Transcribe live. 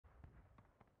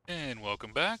And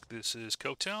welcome back. This is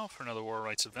Kotel for another War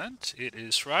Rights event. It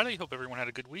is Friday. Hope everyone had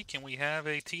a good week, and we have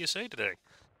a TSA today.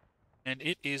 And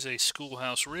it is a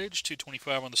Schoolhouse Ridge,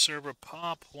 225 on the server,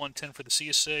 Pop, 110 for the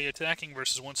CSA attacking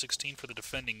versus 116 for the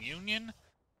defending Union.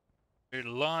 We're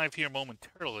live here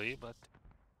momentarily, but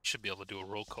should be able to do a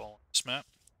roll call on this map.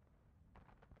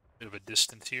 Bit of a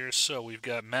distance here. So we've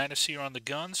got Mattis here on the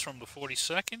guns from the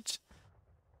 42nd,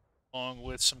 along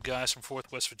with some guys from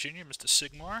 4th West Virginia, Mr.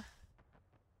 Sigmar.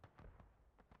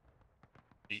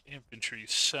 The infantry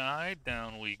side,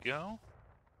 down we go.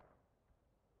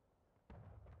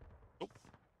 Oh,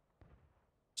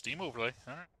 steam overlay.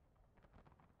 All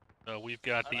right. We've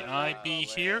got the IB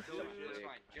here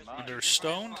under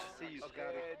Stoned.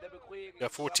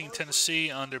 Got 14 Tennessee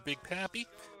under Big Pappy.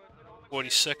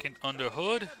 42nd under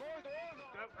Hood.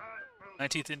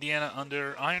 19th Indiana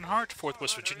under Ironheart. 4th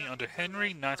West Virginia under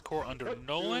Henry. 9th Corps under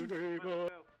Nolan.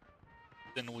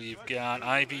 Then we've got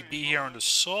IVB here under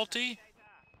Salty.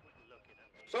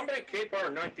 Somebody keep our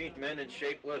 19th men in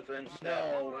shape with and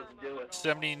No. Let's do it.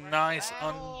 79th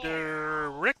under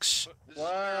Ricks.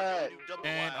 What?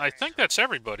 And I think that's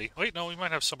everybody. Wait, no, we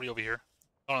might have somebody over here.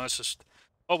 Oh, no, that's just...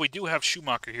 Oh, we do have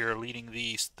Schumacher here leading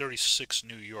the 36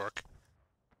 New York.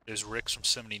 There's Ricks from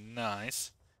 79th.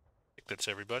 I think that's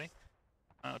everybody.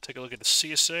 I'll take a look at the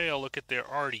CSA. I'll look at their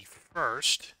RD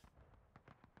first.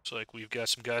 Looks like we've got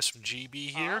some guys from GB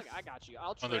here. I got you.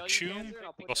 I'll Under trail you Chum. guys, and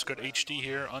I'll put Also you got around. HD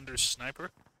here under Sniper.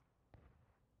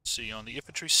 Let's see, on the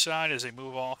infantry side, as they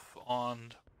move off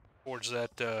on towards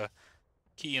that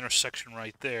key intersection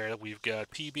right there, we've got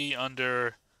PB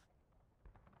under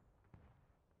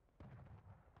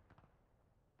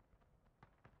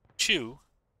Chew.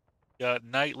 Got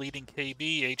Knight leading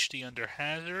KB, HD under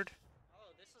Hazard,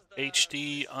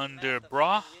 HD under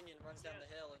Bra,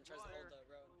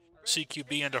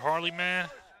 CQB under Harleyman,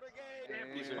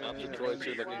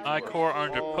 I-Core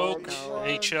under Poke,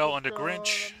 HL under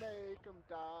Grinch.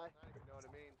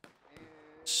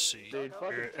 Let's see,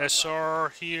 here,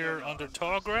 SR here under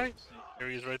Tallgray. There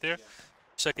he is right there.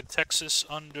 2nd Texas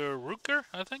under Ruker,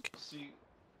 I think. I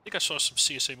think I saw some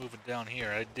CSA moving down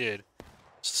here. I did.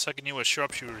 It's the 2nd U.S.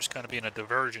 Sharpshooters kind of being a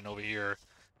diversion over here,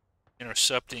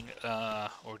 intercepting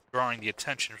or drawing the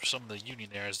attention of some of the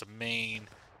Union there as the main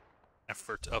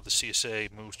effort of the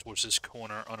CSA moves towards this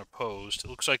corner unopposed. It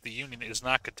looks like the Union is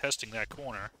not contesting that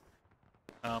corner.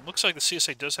 Looks like the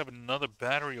CSA does have another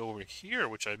battery over here,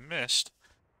 which I missed.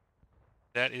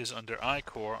 That is under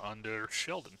I-Corps under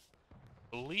Sheldon. I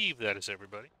believe that is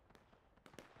everybody.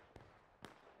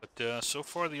 But so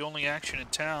far the only action in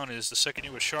town is the 2nd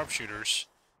U.S. Sharpshooters.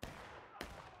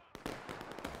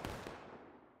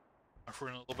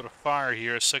 Offering a little bit of fire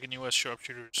here. 2nd U.S.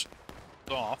 Sharpshooters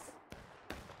off.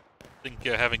 I think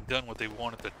having done what they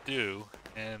wanted to do,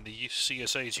 and the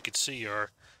CSA, as you can see,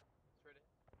 are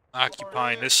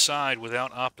occupying this side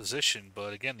without opposition.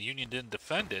 But again, the Union didn't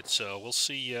defend it, so we'll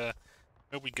see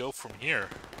where we go from here.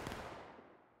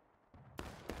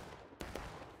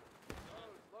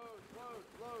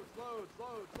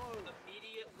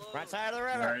 Right side of the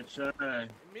river. Right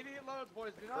side. Immediate loads,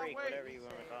 boys. Do not Creek, wait. whatever you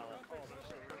want to call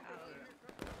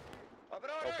it.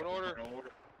 Open order.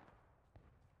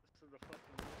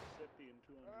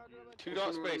 Two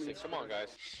dot spacing. Come on,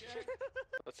 guys.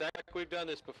 Let's act like we've done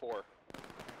this before.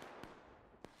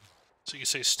 So you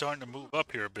say starting to move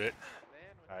up here a bit.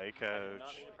 Hi, coach.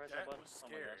 That was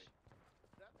scary.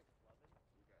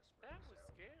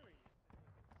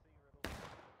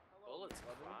 Bullets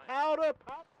flying. Powder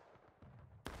pop.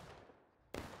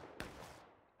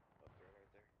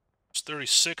 It's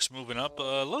 36 moving up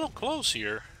a little close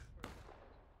here.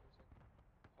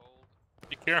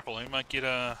 Be careful, he might get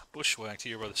bushwhacked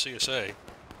here by the CSA.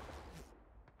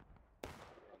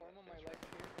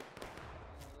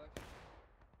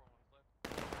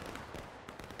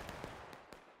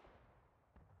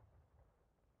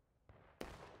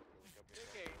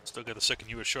 Still got the 2nd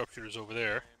U.S. Sharpshooters over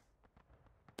there.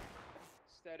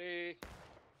 Steady.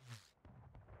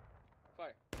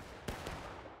 Fire.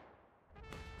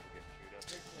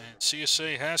 And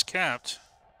CSA has capped.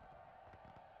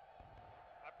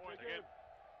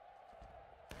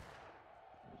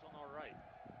 Who's on our right?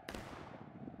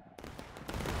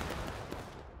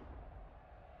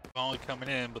 Volley coming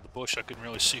in, but the bush I couldn't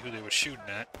really see who they were shooting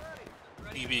at.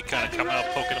 EV kind of coming out,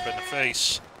 poking up in the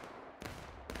face.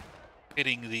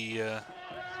 Hitting the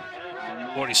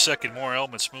 42nd, more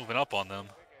elements moving up on them.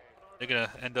 They're going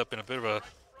to end up in a bit of a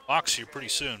box here pretty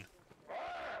soon.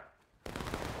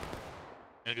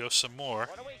 Gonna go some more.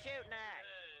 What are we shooting at?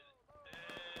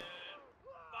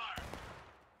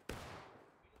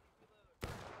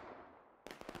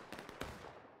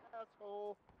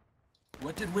 Asshole.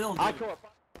 What did Will do?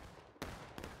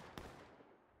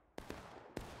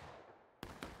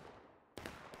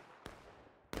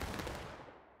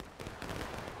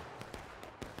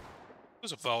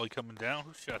 There's a volley coming down.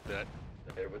 Who shot that?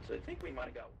 I think we might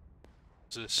have got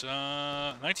Is this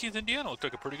 19th Indiana? Looked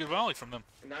like a pretty good volley from them.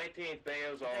 19th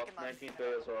Bayo's off. 19th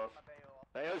Bayo's off.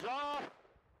 Bayo's off.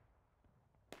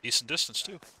 Decent distance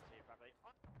too.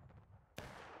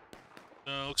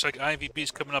 Looks like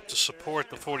IVB's coming up to support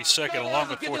the 42nd along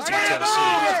with 14 Tennessee.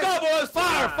 Let's go, boys!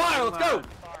 Fire! Fire! Let's go!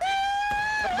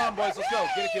 Come on, boys. Let's go.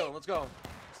 Get a kill. Let's go.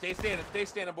 Stay standing,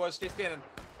 boys. Stay standing.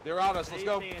 They're on us. Let's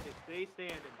go. Stay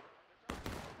standing.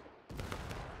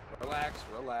 Relax.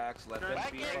 Let them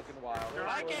be fucking wild.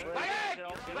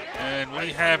 And we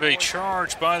have a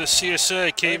charge by the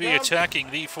CSA. KB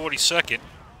attacking the 42nd.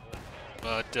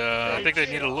 But I think they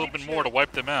need a little bit more to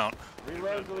wipe them out.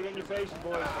 Reload till we get in your face,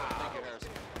 boys.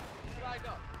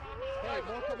 Hey,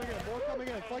 more coming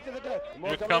in. Fight to the death.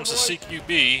 Here comes the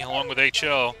CQB along with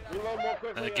HL.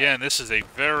 And again, this is a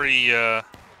very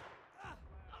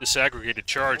disaggregated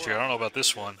charge here. I don't know about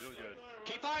this one.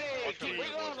 Keep fighting! Keep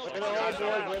reloading! You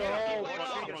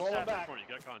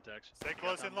got context. Stay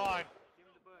close in line.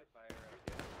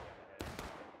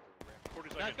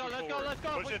 Let's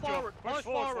go. Push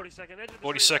forward.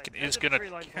 42nd is going to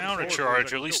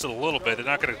countercharge at least a little bit. They're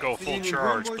not going to go full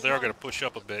charge, but they are going to push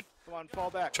up a bit. Come on, fall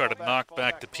back. Try to knock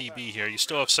back the PB here. You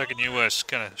still have 2nd US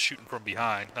kind of shooting from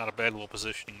behind. Not a bad little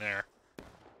positioning there.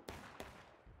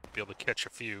 Be able to catch a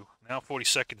few. Now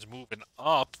 42nd's moving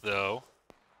up, though.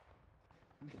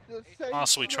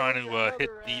 Possibly trying to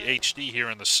hit the HD here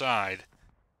on the side.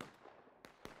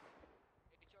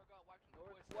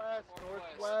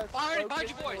 Northwest. Fire, find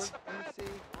you boys.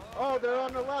 Oh, they're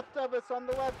on the left of us, on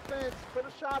the left fence. Put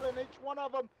a shot in each one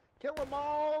of them. Kill them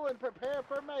all and prepare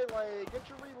for melee. Get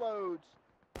your reloads.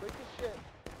 Quick as shit.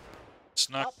 It's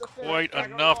not quite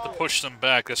enough to push them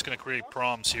back. That's going to create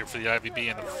problems here for the IVB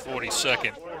and the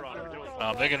 42nd.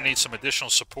 They're going to need some additional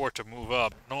support to move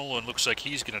up. Nolan looks like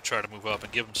he's going to try to move up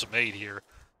and give them some aid here.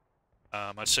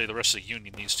 I'd say the rest of the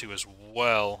Union needs to as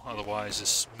well. Otherwise,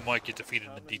 this might get defeated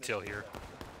in detail here.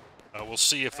 We'll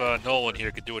see if Nolan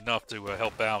here could do enough to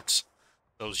help out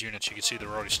those units. You can see they're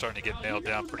already starting to get nailed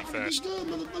down pretty fast. Good,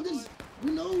 motherfuckers.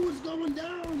 We know what's going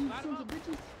down, you sons of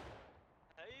bitches.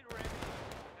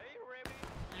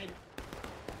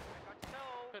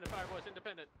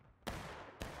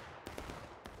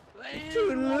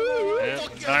 Yep,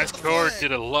 9th Corps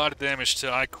did a lot of damage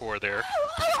to I-Corps there.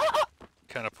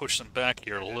 Kind of pushed them back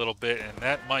here a little bit, and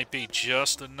that might be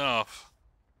just enough.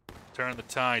 Turn the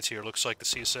tides here. Looks like the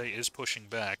CSA is pushing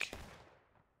back.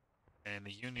 And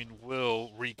the Union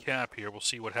will recap here. We'll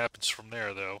see what happens from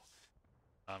there, though.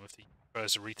 If he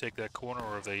tries to retake that corner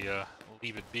or if they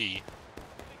leave it be.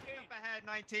 Ahead,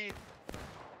 19th.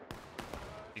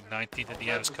 The 19th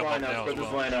Indiana's coming up now as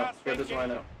well. Spread this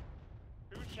line out.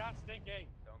 2 shots stinking.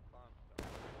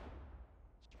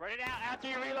 Spread it out after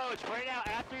you reload. Spread it out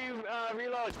after you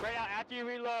reload. Spread it out after you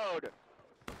reload.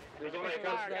 Keep firing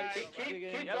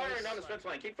down the fence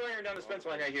line. Keep firing down the fence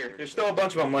line right here. There's still a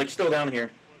bunch of them, like, still down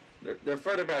here. They're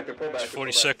further back. They're pulled back.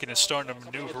 42nd is starting to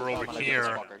maneuver over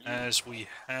here as we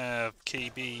have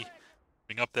KB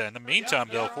moving up there. In the meantime,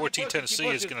 though, 14 Tennessee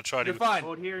is going to try to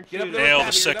nail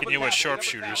the 2nd U.S.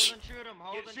 sharpshooters.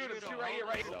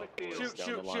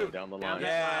 Shoot. Down the line.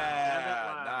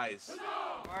 Yeah, nice.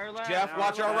 Jeff,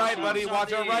 watch our right, buddy.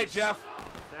 Watch our right, Jeff.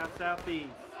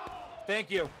 Southeast. Thank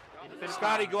you.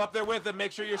 Scotty, go up there with him.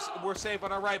 Make sure we're safe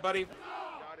on our right, buddy.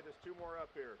 Scotty, there's 2 more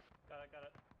up here. Got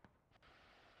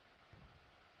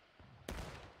it.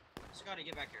 Scotty,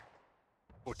 get back here.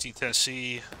 14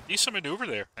 Tennessee, decent maneuver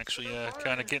there. Actually,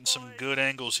 kind of getting some good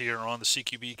angles here on the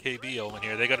CQB KB element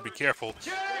here. They got to be careful,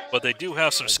 but they do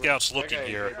have some scouts looking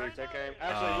here.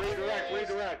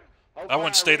 Redirect. I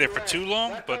wouldn't stay there for too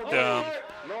long, but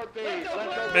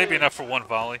maybe enough for one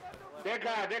volley. Take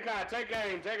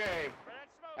aim.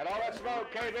 And all that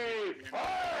smoke, KB.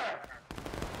 Fire!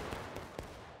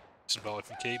 Some volley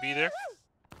from KB there.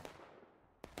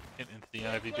 And into the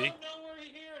IVB.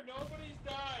 Nobody's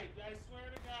died. I swear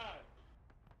to God.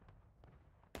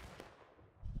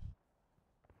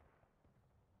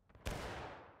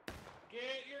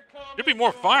 There'd be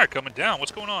more fire coming down.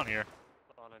 What's going on here?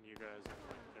 On you guys in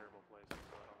terrible places.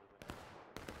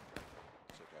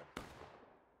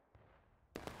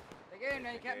 Again,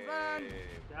 now you can't run.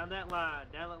 Down that line.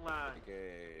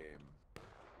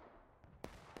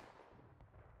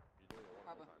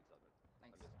 Papa.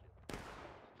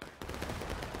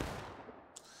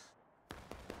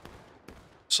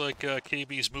 Thanks. Looks like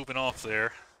KB's moving off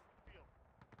there.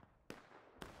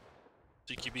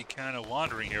 CQB be kind of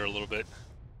wandering here a little bit.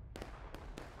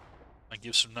 Might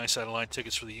give some nice out-of-line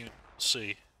tickets for the unit. We'll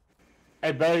see.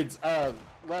 Hey, Bates,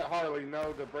 let Harley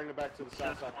know to bring it back to the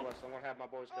southwest. I'm gonna have my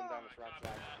boys come down this right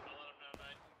side.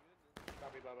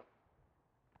 Copy, Bubba.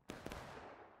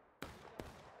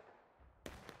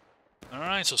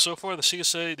 Alright, so far the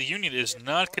CSA, the Union is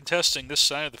not contesting this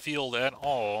side of the field at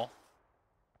all.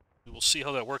 We will see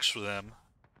how that works for them.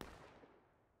 I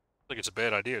think it's a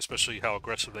bad idea, especially how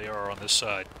aggressive they are on this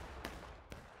side.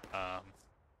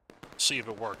 See if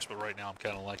it works, but right now I'm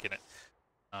kind of liking it.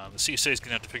 The CSA is going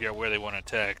to have to figure out where they want to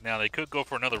attack. Now, they could go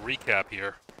for another recap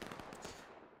here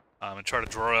and try to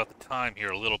draw out the time here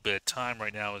a little bit. Time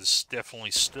right now is definitely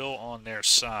still on their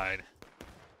side.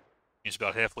 He's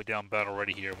about halfway down battle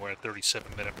ready here. We're at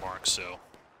 37-minute mark, so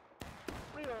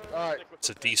it's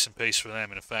a decent pace for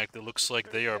them. And in fact, it looks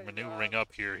like they are maneuvering up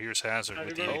here. Here's Hazard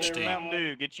with the Cold HD. Mountain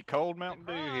Dew. Get your cold Mountain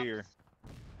Dew here.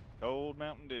 Cold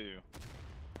Mountain Dew.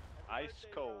 Ice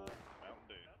cold Mountain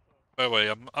Dew. By the way,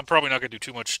 I'm probably not going to do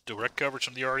too much direct coverage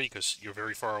from the RE because you're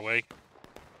very far away.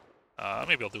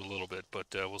 Maybe I'll do a little bit, but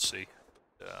we'll see.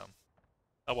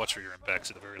 I'll watch for your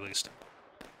impacts at the very least.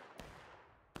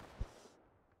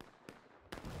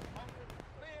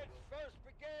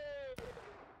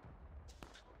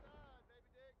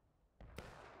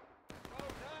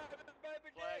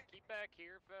 Keep back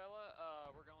here, fella.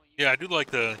 We're going. Yeah, I do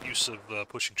like the use of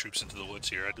pushing troops into the woods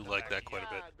here. I do like that quite a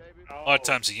bit. A lot of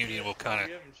times the Union will kind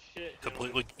of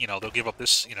completely, they'll give up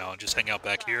this, and just hang out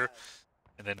back here,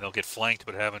 and then they'll get flanked,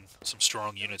 but having some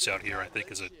strong units out here, I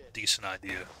think, is a decent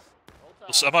idea.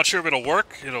 I'm not sure if it'll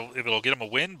work, if it'll get them a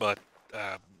win, but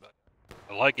I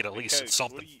like it at least. Coach, It's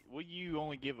something. What do you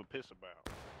only give a piss about?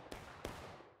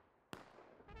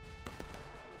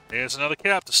 There's another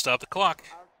cap to stop the clock.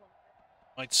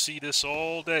 Might see this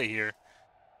all day here.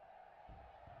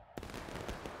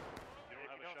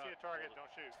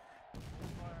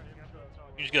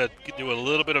 You just got to do a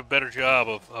little bit of better job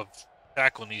of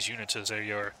tackling these units as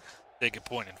they are taking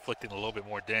point, inflicting a little bit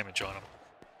more damage on them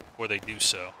before they do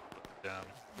so. But,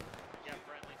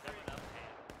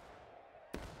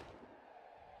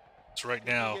 so right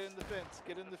now, Get in the fence.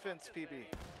 Get in the fence, PB.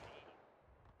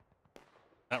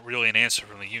 not really an answer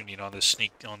from the Union on this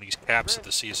on these caps that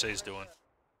the CSA is doing.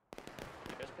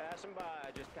 Just passing by,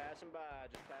 just passing by,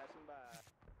 just passing by.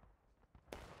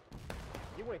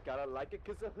 You ain't gotta like it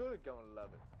 'cause the hood gonna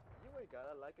love it. You ain't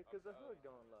gotta like it 'cause the hood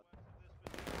gonna love it.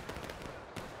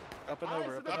 Up and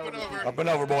over, up and over. Up and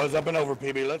over, boys. Up and over,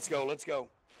 PB. Let's go. Let's go.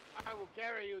 I will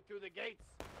carry you through the gates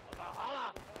of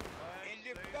Valhalla. In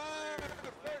the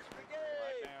first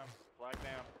brigade. Flag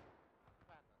down.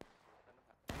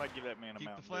 I might give that man a Keep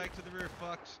Mountain the flag to the rear,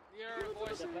 fucks. Yeah,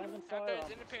 boys. Out there, it's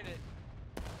independent.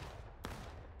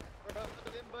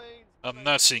 I'm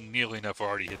not seeing nearly enough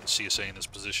already hit the CSA in this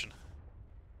position.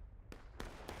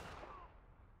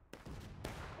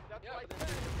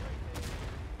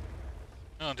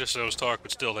 Well, just so I was talking,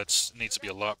 but still, that needs to be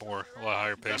a lot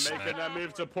higher pace than Making that. that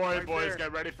move to point, boys.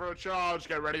 Get ready for a charge.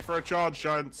 Get ready for a charge,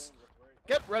 Giants.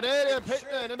 Get ready to hit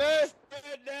the enemy.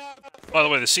 By the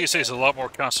way, the CSA is a lot more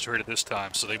concentrated this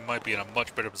time, so they might be in a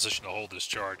much better position to hold this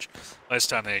charge. Last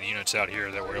time they had units out here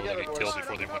that were able to get killed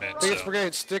before they went in. Biggest So.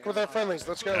 brigade, stick with our friendlies.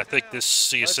 Let's go. And I think this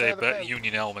CSA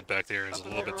Union element back there is a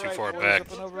little bit too far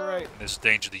back. And there's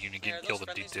danger of the Union getting killed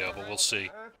in detail, but we'll see.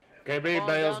 KB,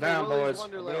 bales down, boys.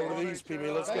 Get over these,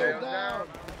 PB. Let's go.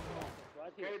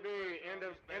 KB, end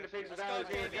of pieces out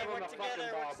here. Give them a fucking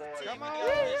ball, boys. Come on.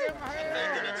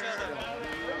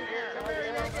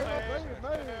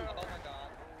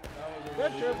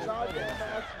 Good job, Sergeant.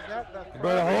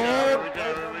 Better hold.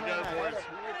 Here we go, boys.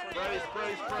 Brace,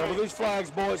 brace, brace. Cover these flags,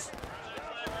 boys.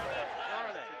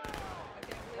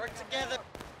 Work together.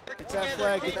 Get that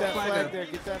flag, get that flag there,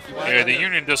 get that flag. Yeah, the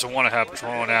Union doesn't want to have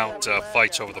drawn-out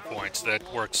fights over the points. That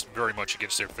works very much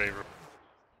against their favor.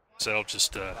 So they'll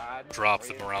just drop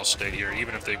the morale state here.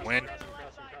 Even if they win,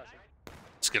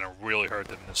 it's going to really hurt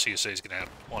them. The CSA is going to have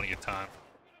plenty of time.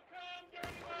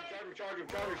 Charge him,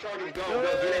 go,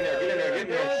 get in there, get in there, get in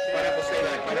there. Fight up the stay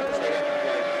back, fight up the stay back.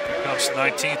 Comes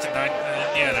 19th and 9th,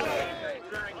 Indiana.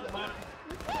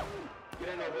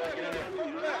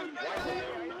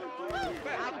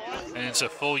 And it's a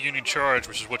full Union charge,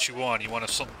 which is what you want. You want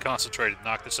something concentrated.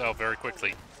 Knock this out very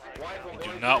quickly. You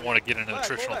do not want to get in an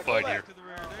attritional fight here.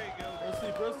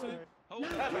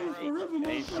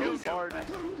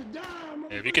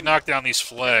 If you can knock down these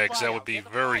flags, that would be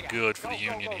very good for the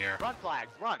Union here.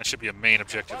 That should be a main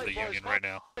objective for the Union right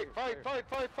now. Fight.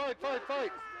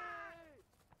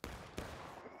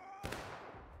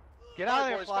 Get out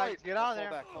of there, flags. Get out of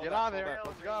there. Get out of there.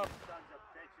 Let's go.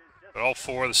 But all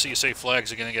four of the CSA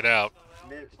flags are going to get out.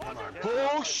 Come on.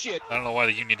 Oh shit! I don't know why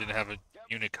the Union didn't have a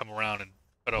unit come around and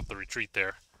cut off the retreat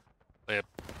there. They have,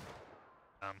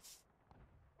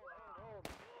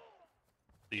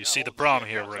 you see the problem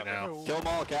here right now. Kill them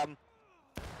all, Captain.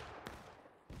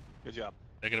 Good job.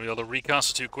 They're going to be able to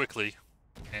reconstitute quickly,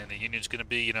 and the Union's going to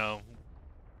be, you know,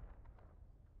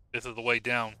 fifth of the way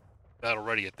down, battle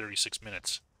ready at 36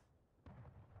 minutes.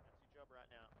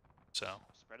 So,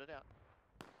 Spread it out.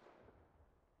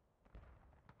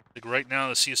 I think right now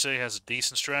the CSA has a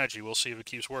decent strategy. We'll see if it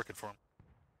keeps working for them.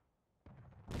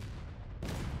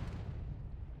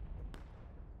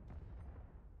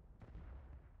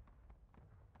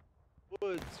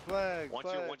 Woods, flag, Once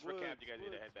flag, we're woods, capped, you guys need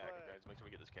to woods, head back, flag. guys. Make sure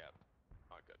we get this capped.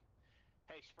 Alright, good.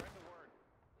 Hey, spread the word.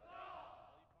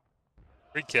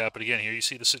 Recap, but again, here you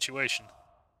see the situation.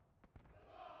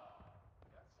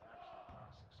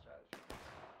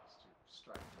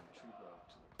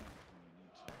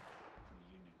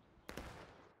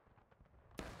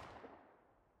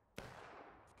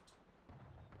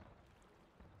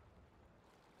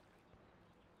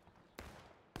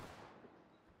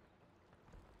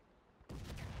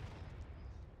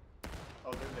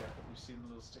 Oh, they're there. You see the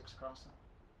little sticks crossing?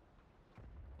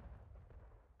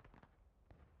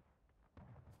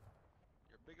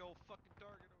 Your big old fucking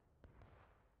target.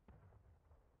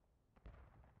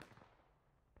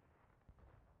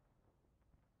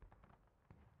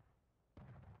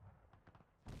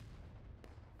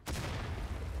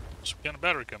 Some counter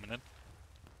battery coming in.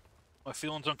 My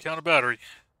feelings on counter battery.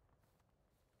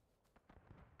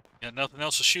 Got nothing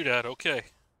else to shoot at. Okay.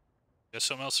 Got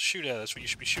something else to shoot at. That's what you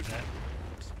should be shooting at.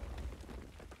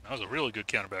 That was a really good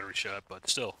counter battery shot, but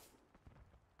still.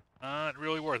 Not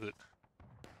really worth it.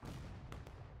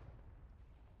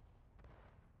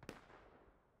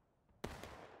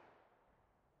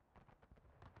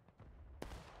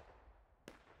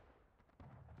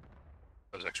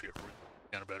 That was actually a really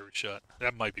good counter battery shot.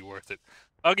 That might be worth it.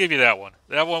 I'll give you that one.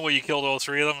 That one where you killed all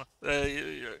three of them,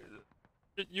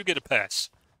 you get a pass.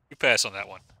 You pass on that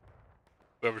one.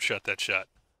 Whoever shot that shot.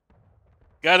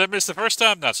 Guy that missed the first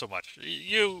time, not so much.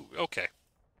 You, okay.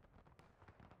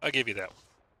 I'll give you that one.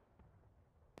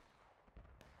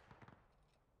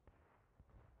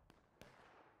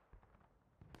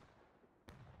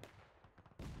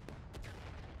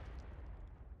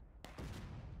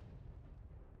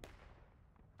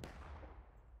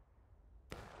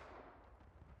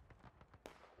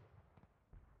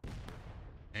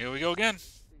 Here we go again.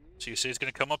 CSA is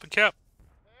going to come up and cap.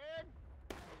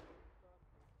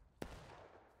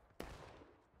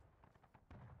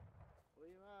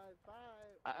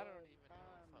 I don't even know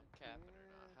if I'm capping or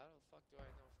not. How the fuck do I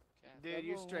know if I'm capping? Dude,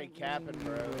 you're straight capping,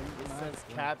 bro. It says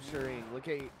capturing. Look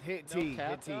at hit T.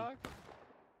 Hit T. No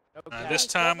This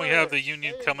time we have the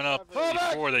Union coming up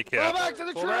before they cap. Fall back to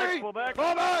the tree! Fall back!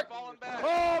 Fall back!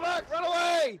 Fall back! Run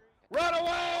away! Run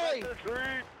away!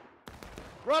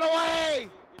 Run away!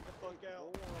 Get the fuck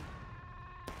out.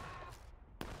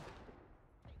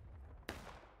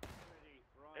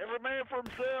 Every man for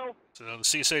himself. So the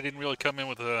CSA didn't really come in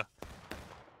with a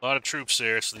lot of troops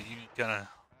there, so the Union kind of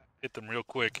hit them real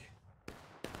quick.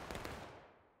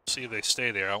 See if they stay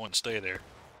there. I wouldn't stay there.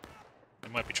 They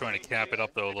might be trying to cap it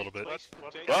up, though, a little bit.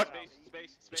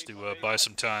 Just to buy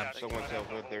some time. Someone tell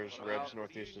Hood there's Rebs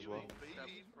northeast as well.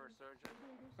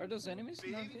 Are those enemies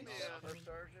northeast?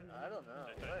 I don't know.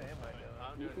 What am I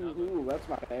doing? Ooh, that's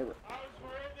my favorite.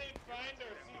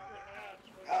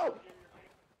 Oh!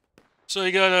 So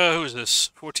you got, who is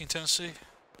this? 14 Tennessee?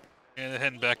 And they're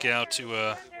heading back out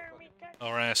to,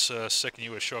 our ass, 2nd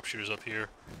U.S. Sharpshooters up here.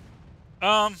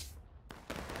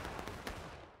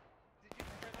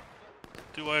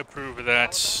 Do I approve of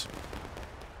that?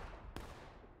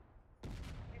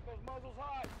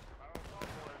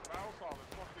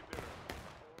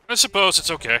 I suppose it's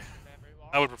okay.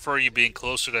 I would prefer you being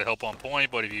closer to help on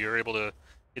point, but if you're able to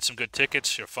get some good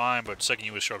tickets, you're fine, but 2nd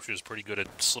U.S. Sharpshooter is pretty good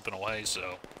at slipping away,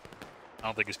 so I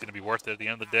don't think it's going to be worth it at the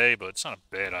end of the day, but it's not a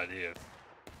bad idea.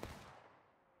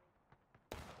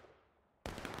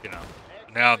 You know,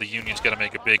 now the Union's got to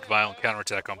make a big violent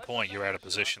counterattack on point. You're out of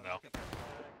position, though.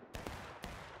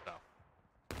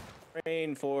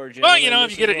 Train for, well, you know,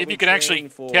 if you can actually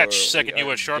catch 2nd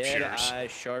U.S.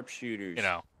 Sharpshooters, sharpshooters, you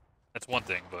know, that's one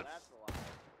thing, but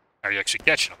are you actually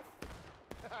catching them?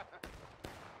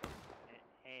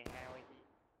 Hey, Howie.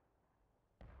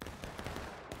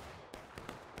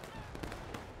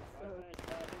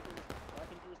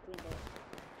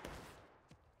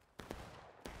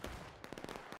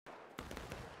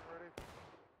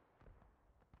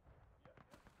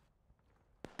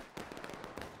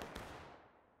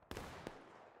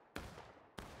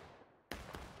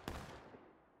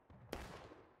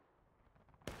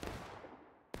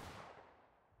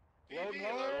 Load and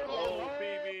hold. Hold,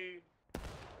 PB.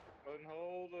 Load and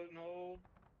hold, load and hold.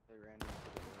 They ran into the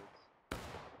woods.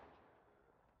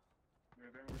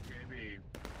 They're there with PB.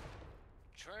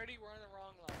 Trinity, we're on the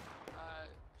wrong line.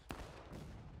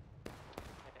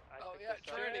 Oh yeah,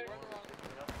 Trinity, we're on the wrong line.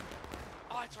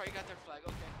 Oh, that's right, you got their flag.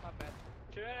 Okay, my bad.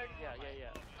 Check. Yeah.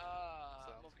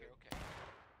 I'm over here, okay.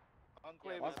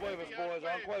 Enclavis, boys,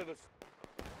 Enclavis.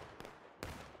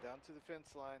 Down to the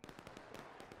fence line.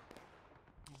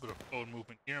 A little bit of forward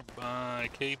movement here by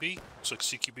KB. Looks like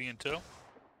CQB in tow.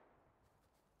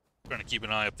 Trying to keep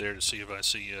an eye up there to see if I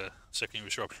see second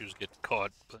unit sharpshooters get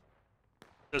caught, but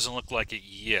doesn't look like it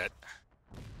yet.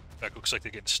 In fact, looks like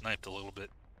they're getting sniped a little bit.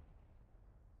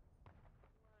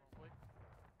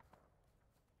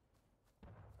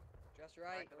 Just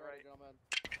right. Gentlemen.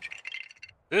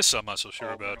 This I'm not so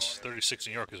sure about. 36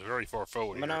 New York is very far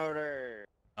forward here. Maneuver.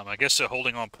 I guess they're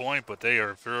holding on point, but they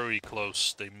are very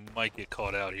close. They might get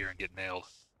caught out here and get nailed.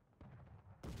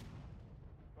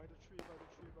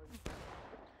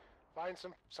 Find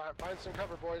some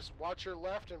cover, boys. Watch your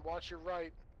left and watch your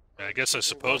right. Yeah, I guess I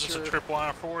suppose it's a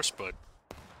tripwire force, but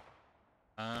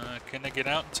can they get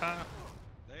out in time?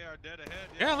 They are dead ahead.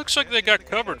 Yeah, it looks like they got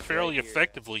covered fairly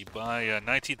effectively by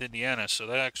 19th Indiana, so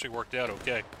that actually worked out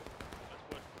okay.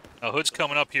 Now Hood's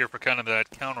coming up here for kind of that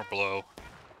counter blow,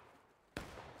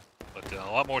 but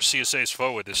a lot more CSAs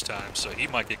forward this time, so he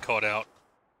might get caught out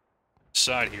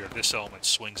side here. This element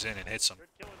swings in and hits him.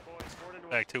 In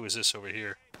fact, who is this over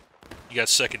here? You got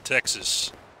 2nd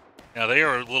Texas. Now they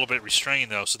are a little bit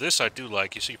restrained though, so this I do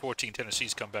like. You see 14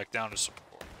 Tennessee's come back down to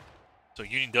support. So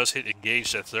Union does hit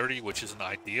engaged at 30, which isn't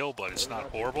ideal, but it's not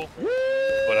horrible.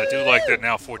 But I do like that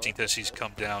now 14 Tennessee's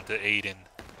come down to aid in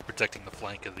protecting the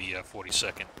flank of the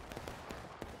 42nd.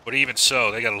 But even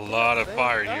so, they got a lot of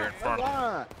fire here in front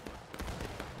of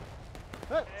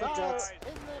them.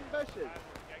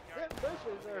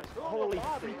 Holy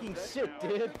freaking shit,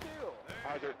 dude.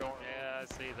 Yeah, I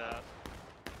see that.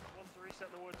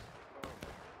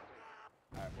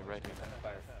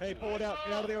 Hey, pull it out.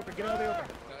 Get out of the open. Get out of the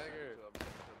open.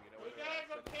 You guys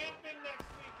are camping next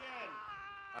weekend.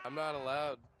 I'm not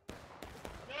allowed.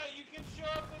 No, you can show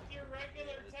up with your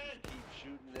regular tent. Keep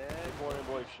shooting that. Morning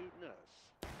boy shooting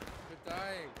us. We're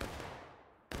dying.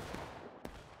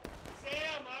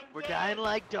 Sam, I'm We're dead. dying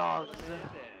like dogs.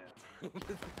 Not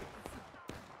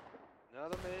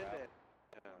a man down.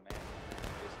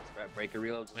 Breaker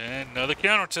reloads. And another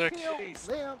counterattack.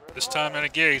 This time at a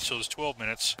gauge, so it's 12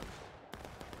 minutes.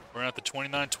 We're at the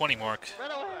 29-20 mark.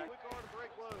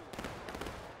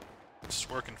 This is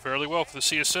working fairly well for the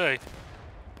CSA.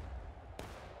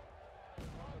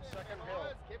 Second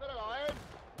hill. Keep it alive.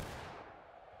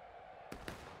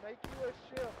 Make you a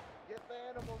ship. Get the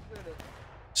animals in it.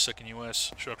 2nd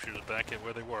U.S. sharpshooters back at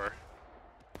where they were.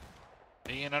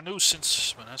 Being a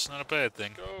nuisance, but that's not a bad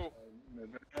thing. Go.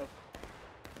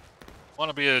 Want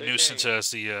to be a nuisance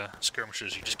as the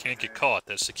skirmishers. You just can't get caught.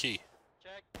 That's the key.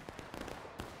 Check.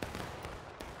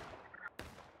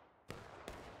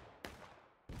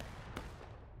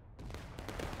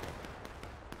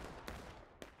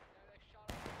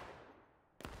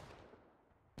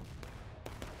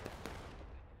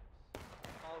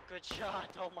 Oh, good shot.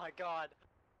 Oh my god.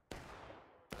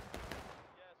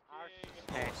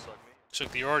 Looks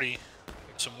like the Artie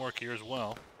did some work here as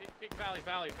well. Peak valley.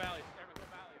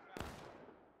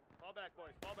 Fall back,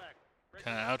 boys. Fall back.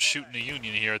 Kind of out shooting the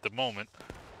Union here at the moment.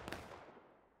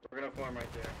 We're gonna form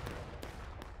right there.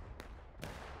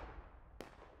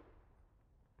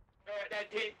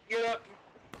 Alright, get up.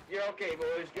 You're okay,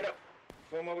 boys. Get up.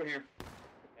 Form over here.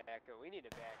 Back. We need a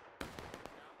back.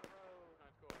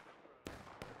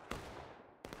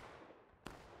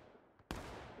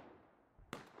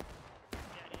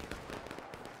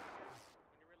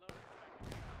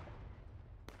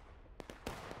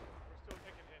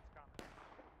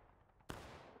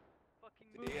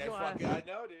 Yeah, fucking, I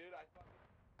know, dude.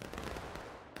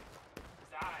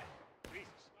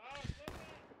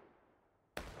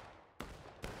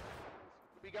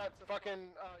 We got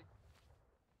fucking.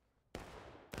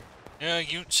 Yeah,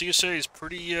 CSA is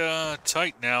pretty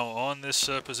tight now on this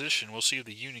position. We'll see if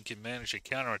the Union can manage a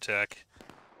counterattack.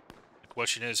 The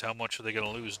question is, how much are they going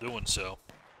to lose doing so?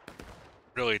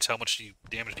 Really, it's how much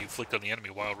damage do you inflict on the enemy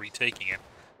while retaking it.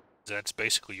 That's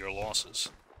basically your losses.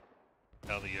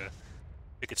 How the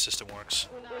picket system works.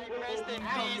 Rest in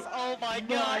peace. Oh my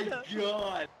god.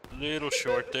 Little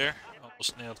short there.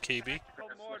 Almost nailed KB.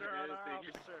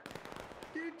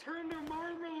 Dude, turn to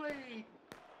marmalade.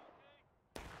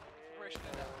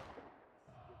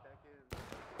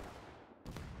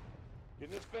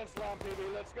 Get this fence line,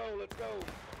 PB. Let's go.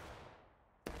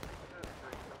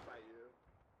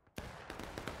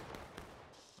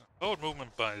 Forward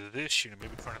movement by this unit,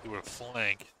 maybe trying to do a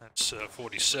flank. That's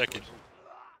 42nd.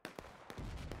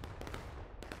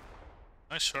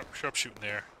 Nice sharpshooting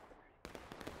there.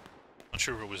 Not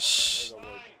sure if it was...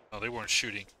 Oh, they weren't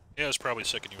shooting. Yeah, it was probably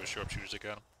 2nd U.S. sharpshooters that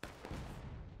got them.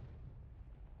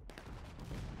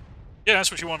 Yeah, that's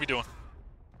what you want to be doing.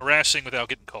 Harassing without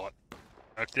getting caught.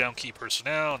 Knock down key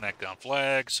personnel, knock down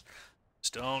flags.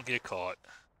 Just don't get caught.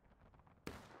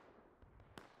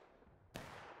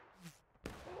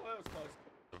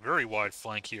 A very wide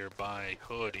flank here by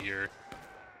Hood here.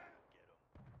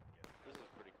 This is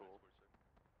pretty cool.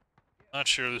 Not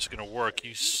sure this is going to work.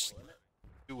 You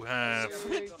do have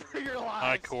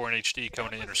High Core and HD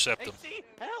coming to intercept them.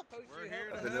 Help!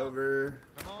 Up and over.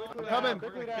 I'm coming.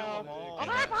 Quickly down. Oh,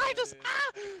 they're behind us!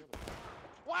 Ah!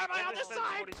 Why am I on this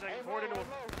side?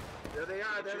 There they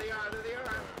are, there they are, there they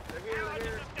are. They're here, they're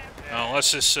here. Now,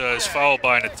 unless this is followed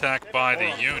by an attack by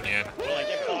the Union,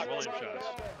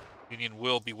 Union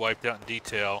will be wiped out in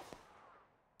detail.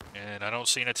 And I don't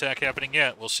see an attack happening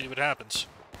yet. We'll see what happens.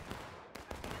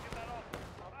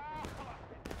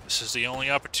 This is the only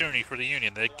opportunity for the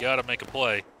Union. They gotta make a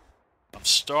play. I'm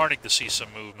starting to see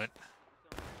some movement.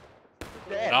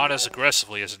 Not as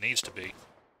aggressively as it needs to be.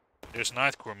 There's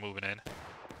 9th Corps moving in.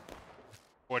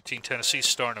 14 Tennessee's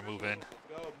starting to move in.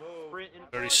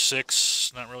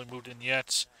 36, not really moved in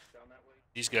yet.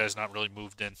 These guys not really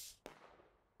moved in.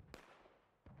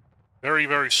 Very,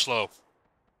 very slow.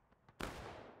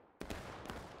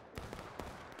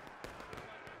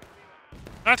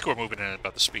 Ninth Corps moving in at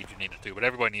about the speed you needed to, but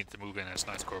everybody needed to move in as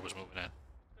 9th Corps was moving in.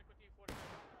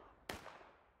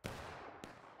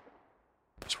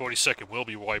 This 42nd will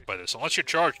be wiped by this, unless you're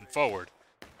charging forward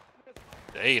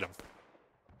to aid them.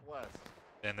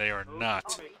 And they are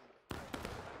not.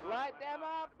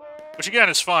 Which again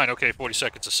is fine. Okay,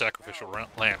 42nd's a sacrificial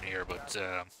lamb here, but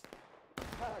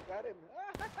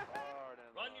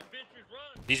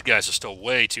these guys are still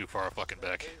way too far fucking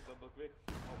back.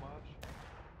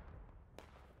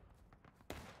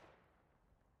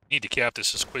 Need to cap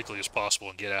this as quickly as possible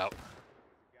and get out.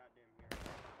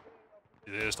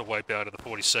 There's the wipeout of the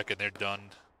 42nd. They're done.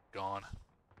 Gone.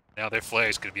 Now their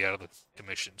flag's going to be out of the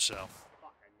commission, so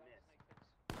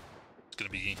it's going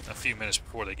to be a few minutes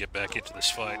before they get back into this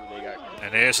fight.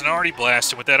 And there's an arty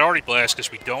blast, and with that arty blast,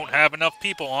 because we don't have enough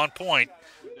people on point,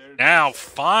 now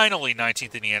finally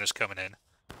 19th Indiana's coming in.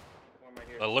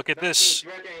 But look at this.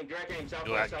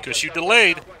 Because you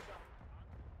delayed.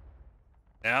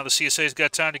 Now the CSA's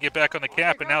got time to get back on the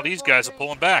cap, and now these guys are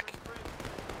pulling back.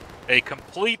 A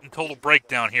complete and total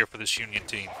breakdown here for this Union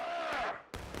team.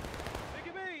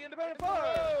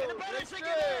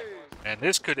 And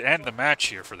this could end the match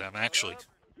here for them, actually.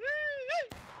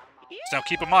 Now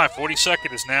keep in mind,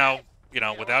 42nd is now, you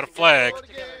know, without a flag.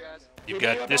 You've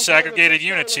got disaggregated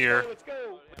units here.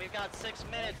 We've got 6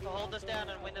 minutes to hold this down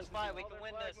and win this fight. We can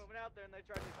win this.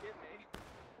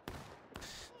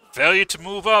 Failure to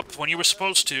move up when you were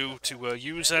supposed to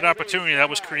use that opportunity that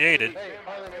was created.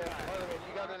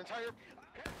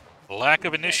 Lack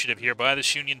of initiative here by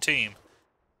this Union team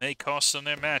may cost them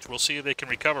their match. We'll see if they can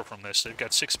recover from this. They've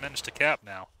got 6 minutes to cap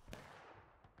now.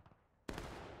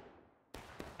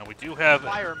 Now we do have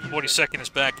 42nd is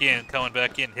back in, coming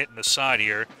back in, hitting the side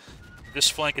here. If this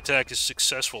flank attack is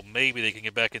successful, maybe they can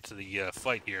get back into the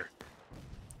fight here.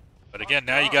 But again,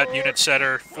 now you got unit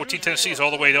setter. 14 Tennessee's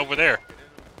all the way over there.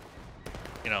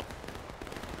 You know,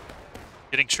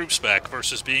 getting troops back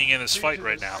versus being in this fight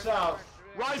right now.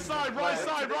 Right side, right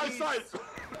side, right side.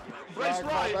 Race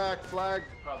right. Back, flag.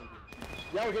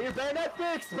 Yo, get your bayonet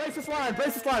fixed. Brace this line,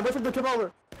 brace this line. Wait for them to come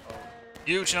over.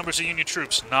 Huge numbers of Union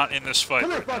troops not in this fight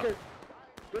right now.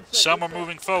 Some are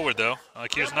moving forward though.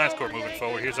 Like here's 9th Corps moving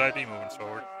forward. Here's IB moving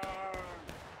forward.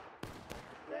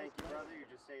 Thank you, brother. You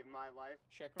just saved my life.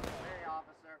 Check right. Hey,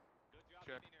 officer.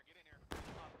 Get in here.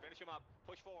 Finish him up.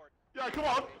 Push forward. Yeah, come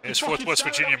on. There's 4th West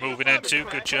Virginia moving in too.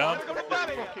 Good job.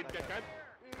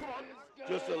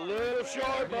 Just a little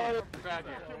short, brother. Back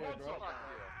here.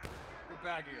 Get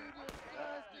back here.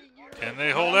 Can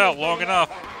they hold out long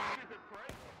enough?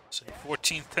 So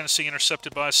 14th Tennessee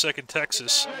intercepted by 2nd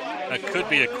Texas. That could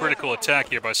be a critical attack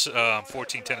here by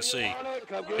 14 Tennessee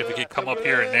if we can come up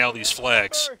here and nail these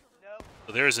flags.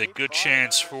 So there is a good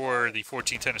chance for the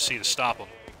 14 Tennessee to stop them.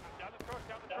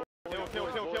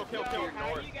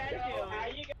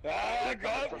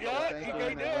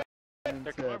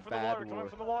 They're coming for the water, coming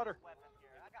for the water.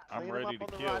 I'm ready to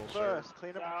kill, sir.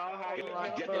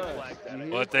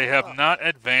 But they have not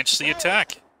advanced the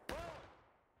attack.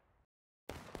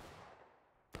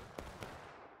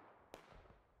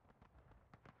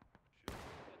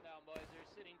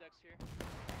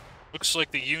 Looks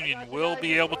like the Union will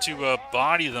be able to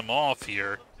body them off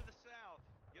here.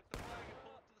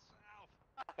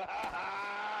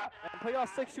 And play y'all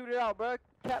 6-shooter out, bro.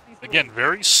 Cap these Again,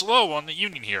 very slow on the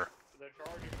Union here.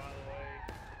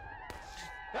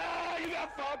 Ah, you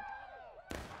got fucked.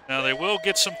 Now they will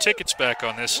get some tickets back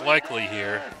on this, likely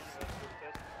here.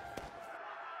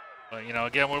 But, you know,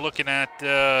 again, we're looking at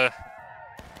a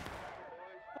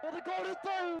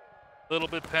little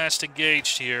bit past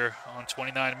engaged here on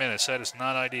 29 minutes. That is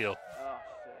not ideal.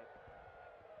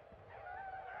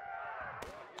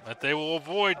 But they will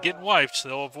avoid getting wiped.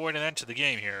 They'll avoid an end to the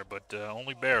game here, but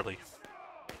only barely.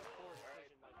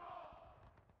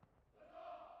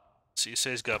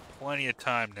 CSA's got plenty of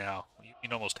time now. You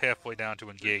know, almost halfway down to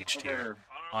engaged here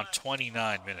on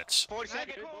 29 minutes. 40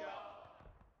 seconds.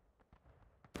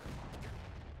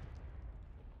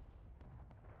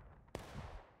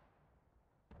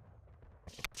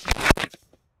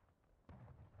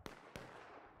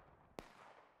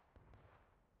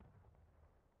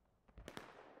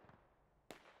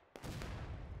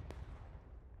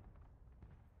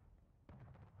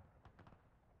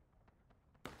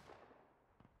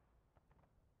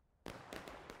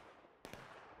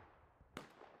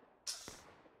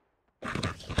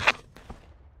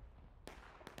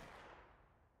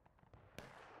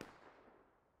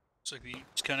 Looks like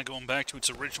it's kind of going back to its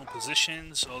original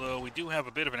positions, although we do have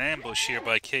a bit of an ambush here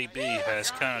by KB,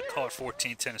 has kind of caught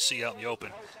 14 Tennessee out in the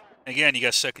open. Again, you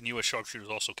got second U.S. sharpshooters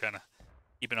also kind of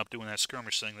keeping up doing that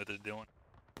skirmish thing that they're doing.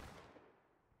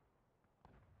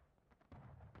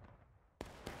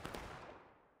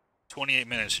 "28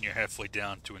 minutes and you're halfway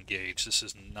down to engage. This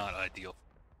is not ideal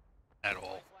at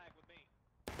all.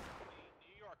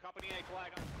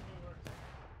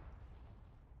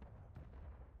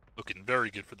 Looking very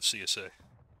good for the CSA.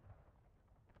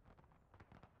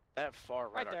 That far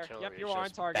right there. artillery Yep, is you're on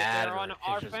just target. They're on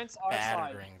our fence, our side.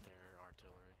 battering their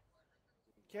artillery.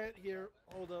 Can't hear.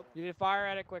 Hold up. You need to fire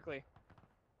at it quickly.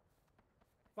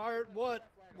 Fire at what?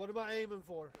 What am I aiming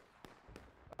for?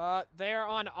 They're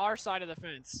on our side of the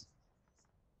fence.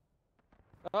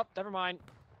 Oh, never mind.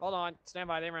 Hold on. Stand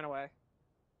by. They ran away.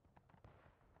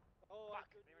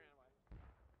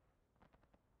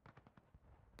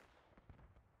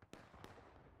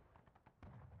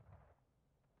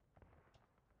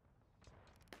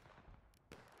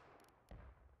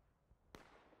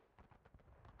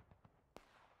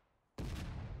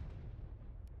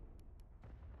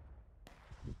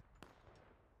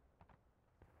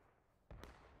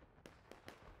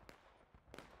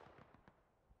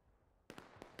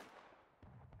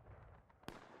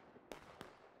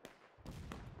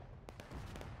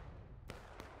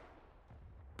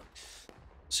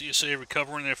 CSA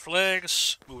recovering their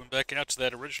flags, moving back out to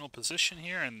that original position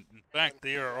here, and in fact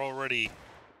they are already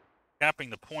capping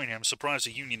the point here. I'm surprised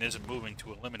the Union isn't moving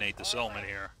to eliminate this element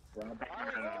here.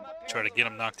 Try to get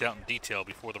them knocked out in detail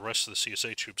before the rest of the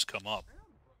CSA troops come up.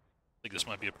 I think this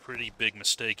might be a pretty big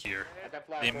mistake here.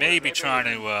 They may be trying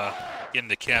to get in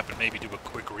the cap and maybe do a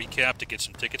quick recap to get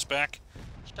some tickets back.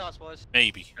 Shots, boys.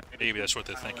 Maybe that's what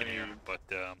they're thinking here, but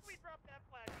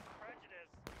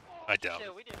I doubt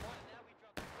it.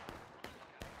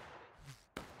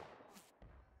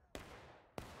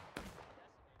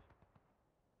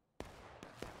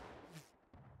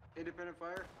 Independent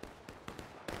fire.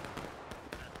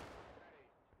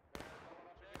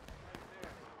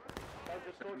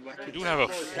 We do have a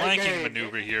flanking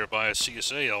maneuver here by a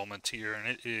CSA element here, and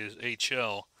it is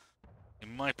HL. They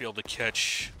might be able to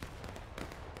catch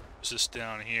this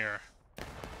down here.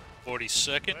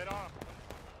 42nd.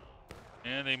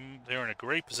 And they're in a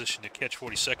great position to catch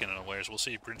 42nd unawares. We'll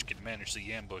see if Grinch can manage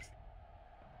the ambush.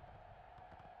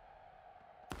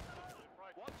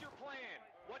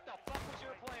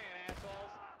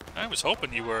 I was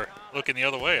hoping you were looking the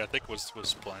other way. I think was the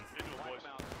plan.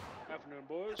 Afternoon,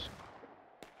 boys.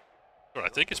 What I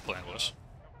think his plan was.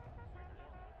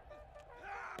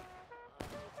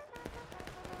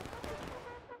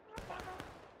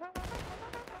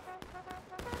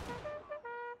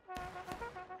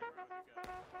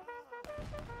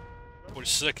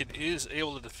 Second is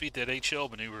able to defeat that HL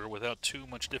maneuver without too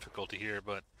much difficulty here,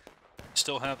 but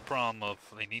still have the problem of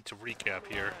they need to recap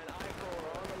here.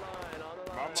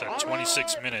 It's at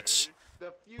 26 minutes,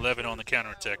 11 on the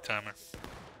counterattack timer.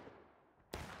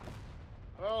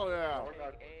 Oh, yeah.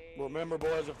 Remember,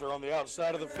 boys, if they're on the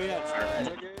outside of the fence.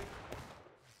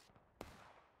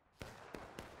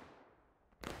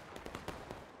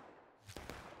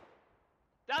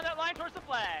 Down that line towards the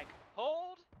flag.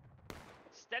 Hold.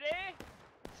 Steady.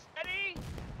 Steady.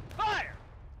 Fire!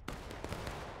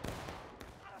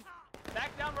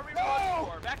 Back down where we were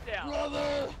before. Back down.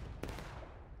 Brother!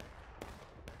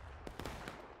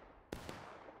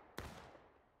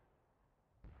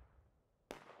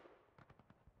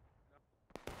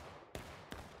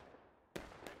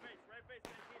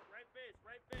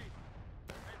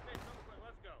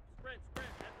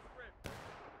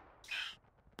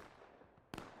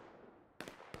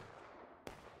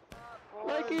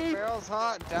 Viking! Barrel's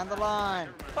hot, down the line.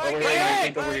 Over here,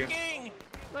 19th over here.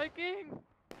 Viking!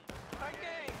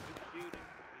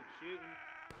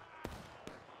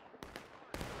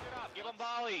 Give them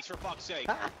volleys, for fuck's sake.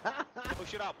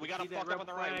 Push it up. We gotta fuck up on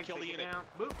the right and kill the unit.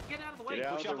 Move, get out of the way. Get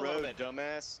out Push of up the a little road, bit.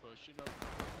 dumbass.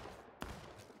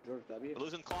 George W. We're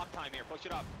losing clock time here. Push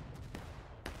it up.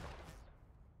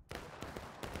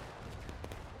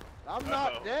 I'm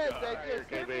not dead. They just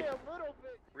give me a little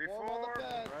bit. Warm on the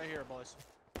bed. Right here, boys.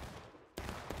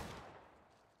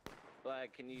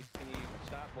 Black, can you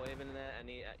stop waving that?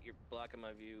 You're blocking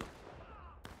my view.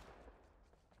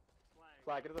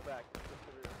 Flag it to the back.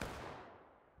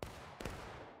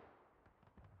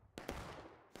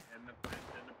 And the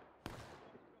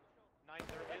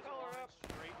 930 is on,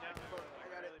 straight down the road. I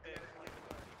got it.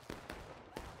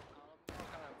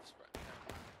 Kind of spread.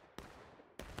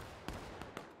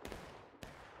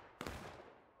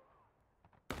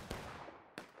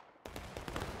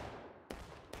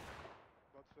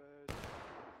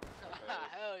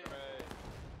 Hell yeah.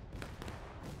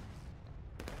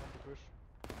 Push.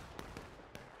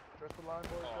 Trust the line,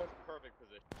 boys. Oh, perfect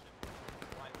position.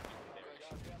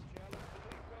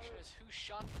 Question is, who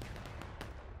shot the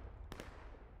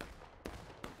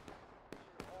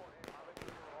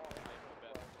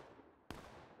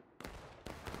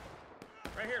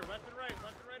Right here, left and right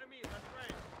of me, left and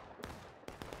right.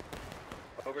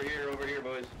 Over here,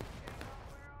 boys.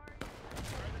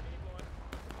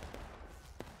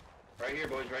 Right here,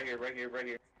 boys, right here.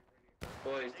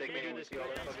 Boys, take me in to see all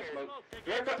that fucking smoke.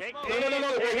 No,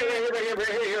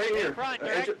 right here.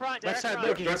 Front, Left side,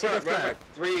 looking, right front.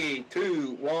 3,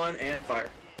 2, 1, and fire.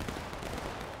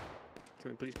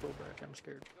 Can we please pull back? I'm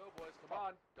scared. Go, boys. Come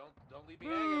on. Don't leave me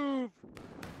hanging.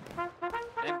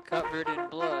 I'm covered in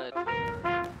blood.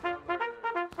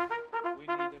 We need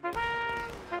them in.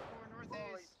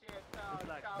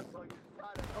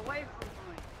 Away from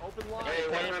me. Open line. Hey,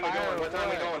 what time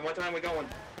we going?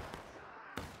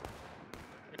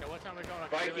 Okay, what time are we going?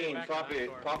 Viking,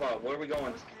 Papa, where are we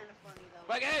going?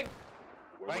 Viking!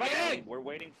 We're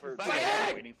waiting for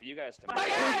you guys to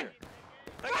Viking!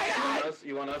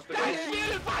 You want us to go?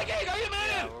 Viking, are you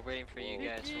Yeah, we're waiting for you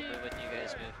guys. We'll move when you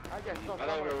guys move. I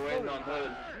thought we were waiting on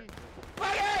Hood.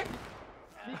 Viking!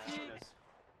 Make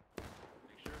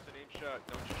sure it's an aim shot.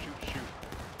 Don't just shoot.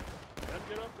 Let's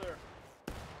get up there.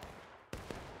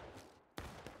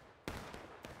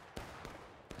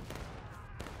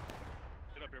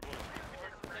 Get up here, boys.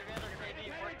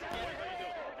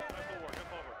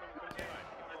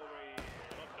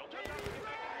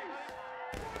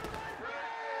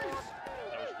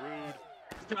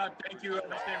 God, thank you.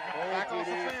 Back off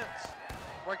the fence.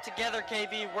 Work together,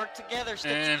 KB. Work together.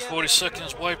 Stick And together. 40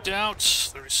 seconds wiped out.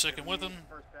 32nd with him.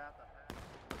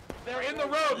 They're in the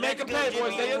road. Make them pay,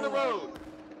 boys. They in the road.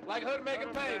 Like Hood, make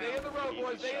them pay. They in the road,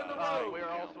 boys. They in the road. We're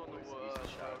also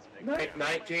in the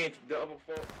 19th, double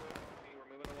full. We're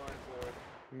moving the line forward.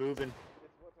 Moving.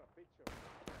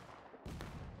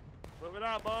 Move it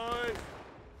out, boys.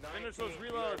 Finish those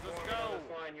reloads. Let's go.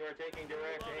 Fine, you are taking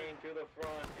direct aim to the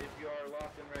front if you are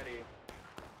locked and ready.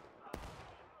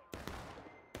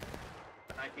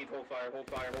 19th, hold fire.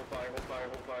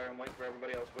 I'm waiting for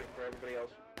everybody else.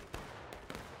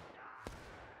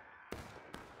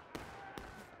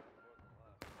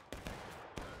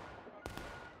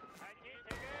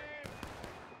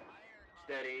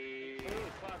 Steady.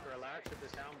 Relax at the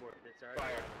soundboard. It's already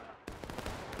Fire.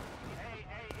 Hey,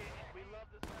 we love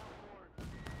the soundboard.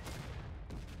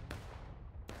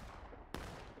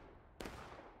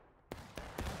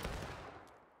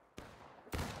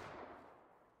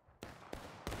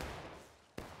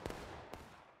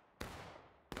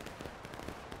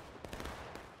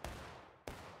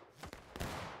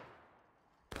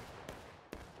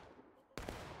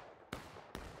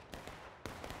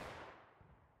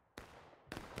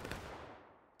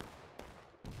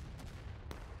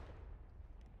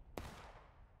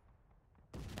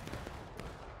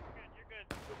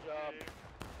 Good job.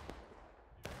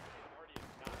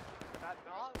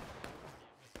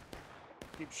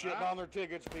 Keep shitting on their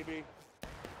tickets, BB.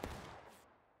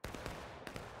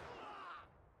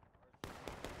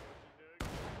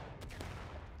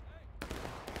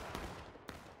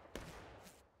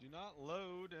 Do not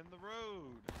load in the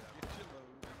road. Get your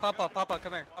load. Papa,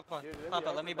 come here.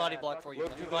 Papa, let me body block for you.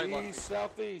 Look Let me to body the block. east,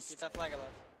 southeast. Get that flag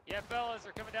alive. Yeah, fellas,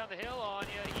 they're coming down the hill on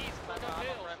you. East, look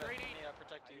uphill, straight east. Yeah,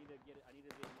 protect you.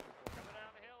 Coming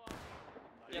down the hill on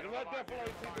you. Get him right there, fellas.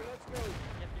 Let's go.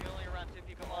 If you only around 2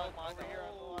 people on Over here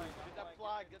on the line.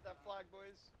 Get that flag,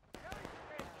 boys.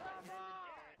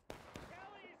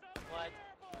 Flag.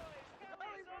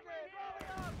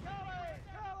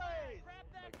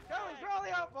 Kelly's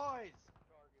rally up! boys.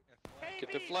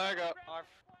 Get the flag up. Our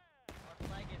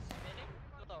flag is spinning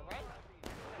to the right.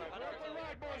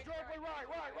 Right, boys. Directly right.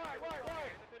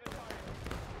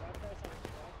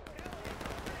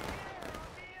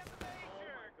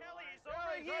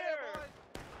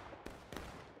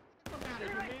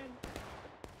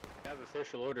 Have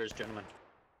official orders, gentlemen.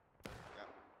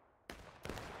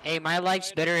 Hey, my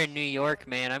life's better in New York,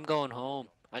 man. I'm going home.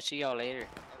 I'll see y'all later.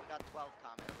 We got 12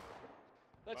 comments.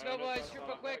 Let's go, boys.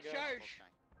 Super quick charge.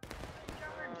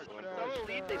 I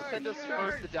believe they sent us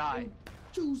first to die.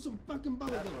 Choose some fucking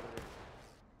bubblegum.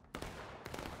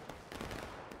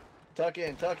 Tuck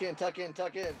in.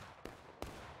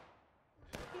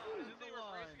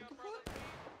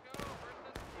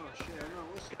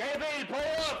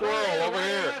 Squirrel over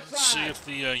here. Let's see if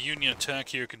the Union attack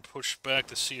here can push back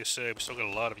the CSA. We still got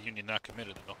a lot of Union not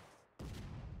committed though.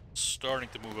 Starting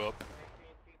to move up.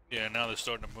 Yeah, now they're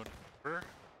starting to move. Gonna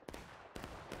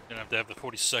have to have the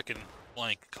 42nd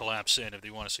flank collapse in if they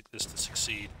want this to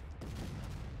succeed.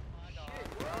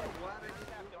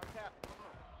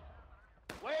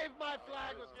 Wave my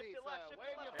flag with me,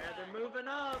 sir. They're moving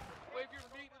up. Wave your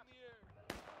meat in the air.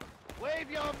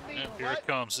 Wave your meat. And here it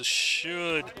comes. This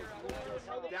should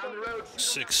Down the road.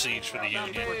 succeed for the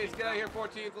Union. Please, get out here,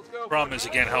 14th. Let's go. Problem is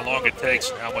again how long it takes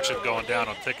and how much is going down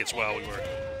on tickets while we were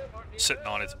sitting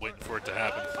on it, waiting for it to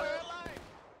happen.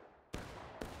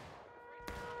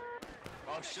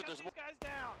 Oh shit, there's more guys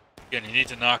down. Again, you need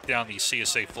to knock down these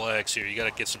CSA flags here. You got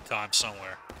to get some time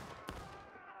somewhere.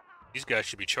 These guys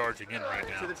should be charging in right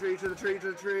now. To the tree.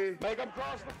 Make them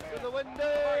cross To the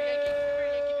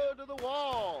window. To the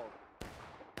wall.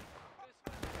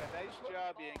 Nice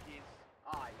job, Yankees.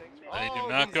 They do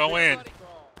not go in.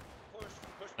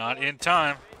 Not in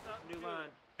time.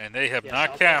 And they have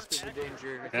not capped.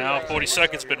 Now 40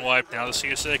 seconds been wiped. Now the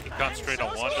CSA can concentrate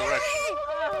on one direction.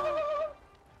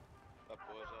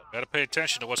 Got to pay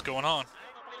attention to what's going on.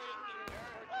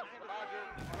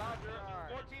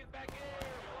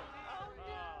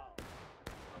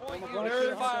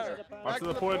 Back to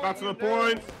the point. Back to the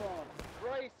point.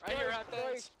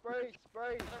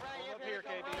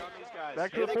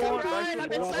 Back to the point.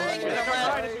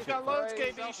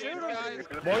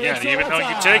 Again, even though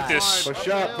you take this,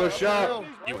 Push up.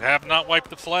 you have not wiped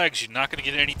the flags. You're not going to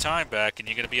get any time back, and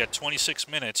you're going to be at 26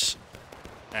 minutes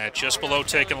at just below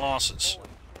taking losses.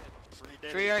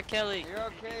 Free R. Kelly. You're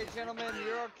okay, gentlemen.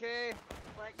 You're okay.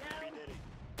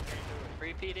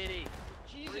 Free P. Diddy.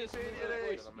 Jesus.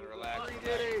 I'm gonna relax.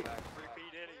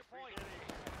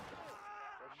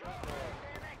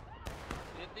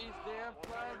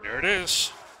 There it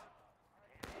is.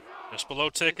 Just below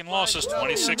taking losses,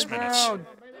 26 minutes.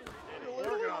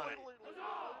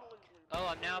 Oh,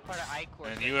 I'm now part of I-Corps.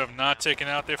 And you have not taken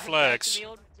out their flags.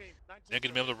 They're going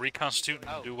to be able to reconstitute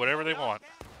and do whatever they want.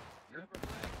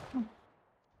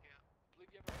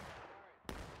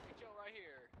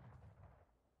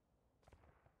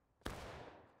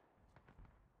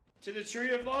 To the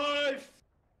tree of life!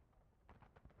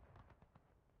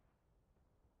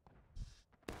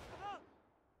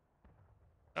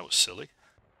 That was silly.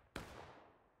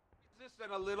 This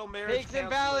and a little marriage. Peaks and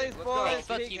valleys, boys.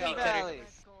 Fuck Peaks you, and Peter.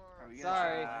 valleys.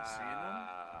 Sorry.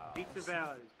 Peaks and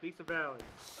valleys.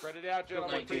 Spread it out,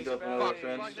 gentlemen. Please. Fuck,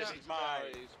 This is mine.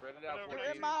 Spread it out.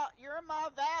 You're in my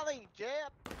valley,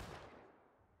 Jeb.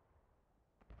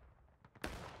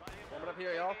 Coming up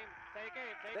here, y'all.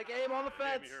 Take aim on the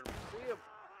fence. See him.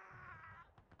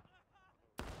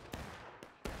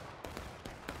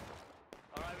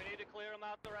 Alright, we need to clear them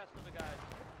out, the rest of the guys.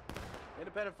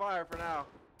 Independent fire for now.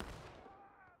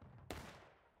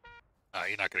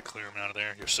 You're not going to clear them out of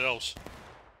there yourselves.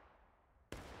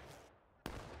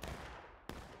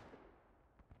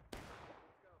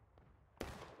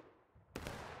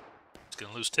 It's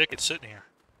going to lose tickets sitting here.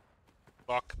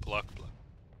 Block.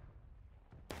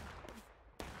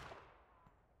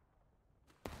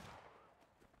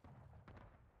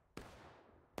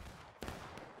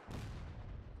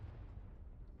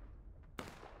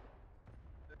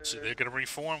 So they're going to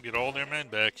reform, get all their men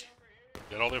back,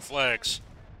 get all their flags.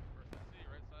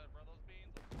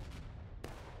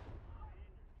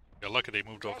 Got lucky they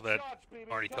moved off of that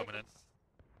party coming in.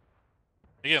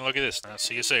 Again, look at this. Now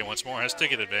CSA once more has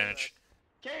ticket advantage.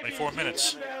 24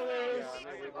 minutes. That's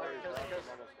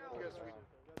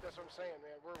what I'm saying,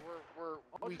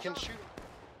 man. We can shoot.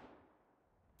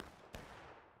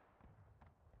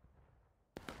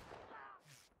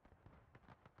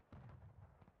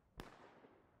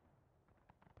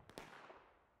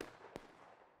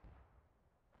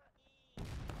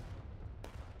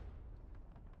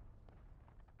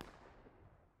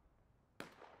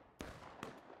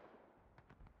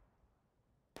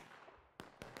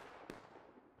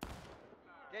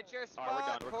 Get your All right, we're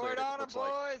spot. done. We're Pour it cleared, on them, looks like.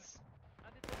 boys.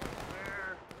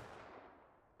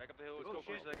 Back up the hill. Let's go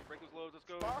for a second. Break those loads. Let's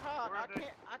go. Sparhawk, I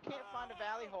can't find a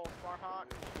valley hole, Sparhawk.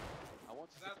 I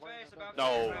want some planes.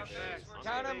 No.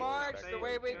 Counter march the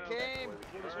way we came.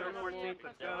 Let's go.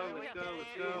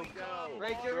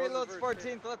 Break your reloads,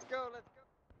 14th. Let's go. Let's go.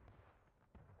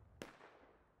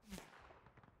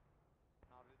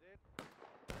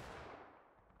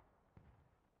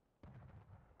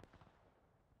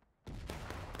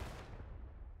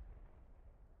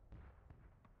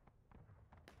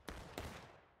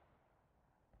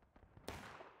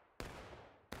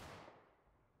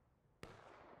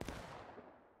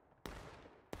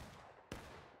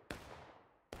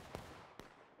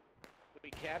 We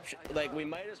capture, like, we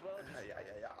might as well.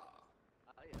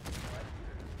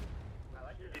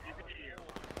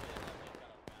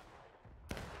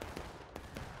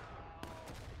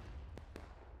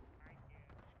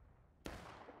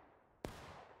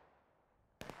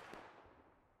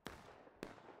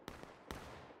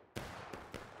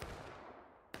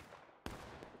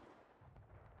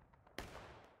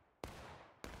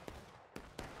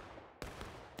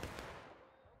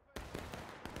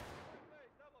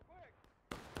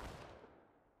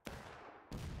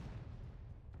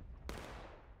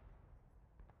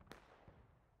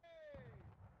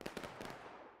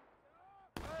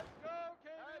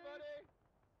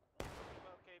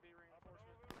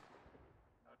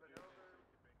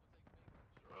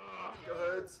 Go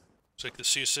ahead. Looks like the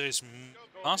CSA's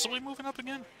possibly moving up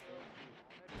again.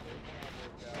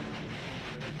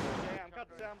 Damn, cut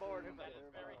the soundboard.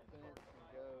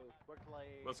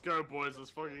 Let's go, boys.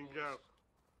 Let's fucking go.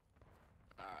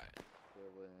 Alright.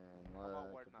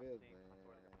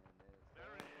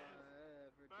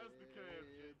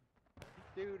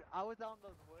 Dude, I was on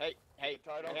those. Hey,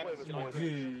 don't play with boys. Make sure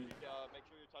you're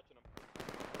touching them.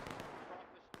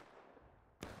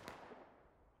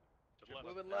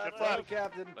 Moving left,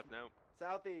 Captain. Left now.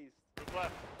 Southeast.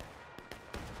 Left.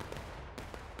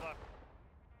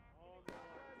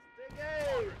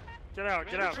 Stingy! Get out.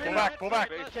 Pull back.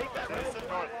 Take that To the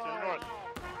north.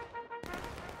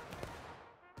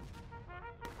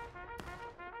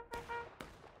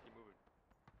 Keep moving.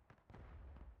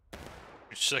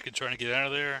 Second trying to get out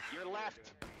of there.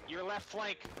 Your left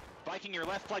flank. Viking, your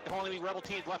left flank. The whole enemy rebel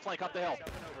team's left flank up the hill.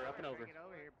 Up and over.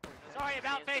 Sorry,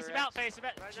 about face. Jeez.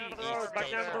 Back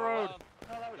down to the road.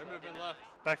 They're moving left.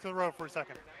 Back to the road for a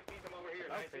second. Over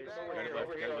here.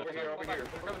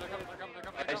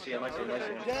 I see him.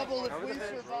 Devil, if we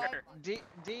survive.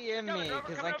 DM me,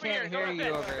 because I can't hear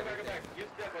you over it. Use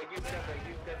definitely.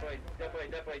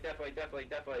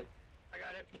 I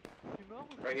got it.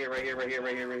 Right here.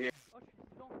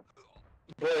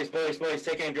 Boys,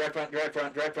 take aim, drive front. Look at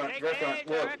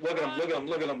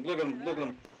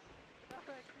them.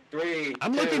 3,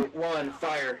 2, 1,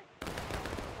 fire.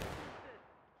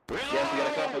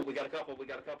 Yes, we got a couple.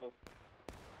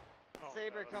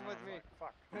 Saber, come with me.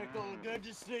 Pickle, good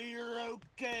to see you're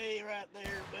okay right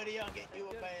there, buddy. I'll get you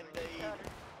a band-aid.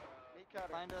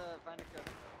 Find a cubby.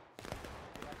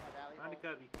 Find a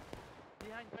cubby.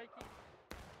 Behind Mikey.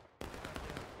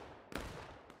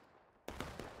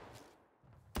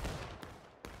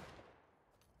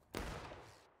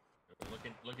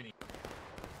 Looking.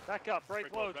 Back up.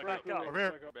 Break loads. Back up. Over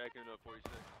here. Back into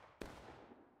 46.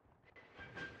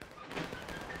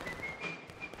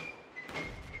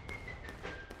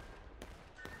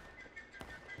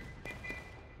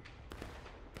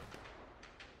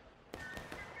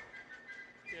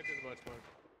 Get to the butt plug.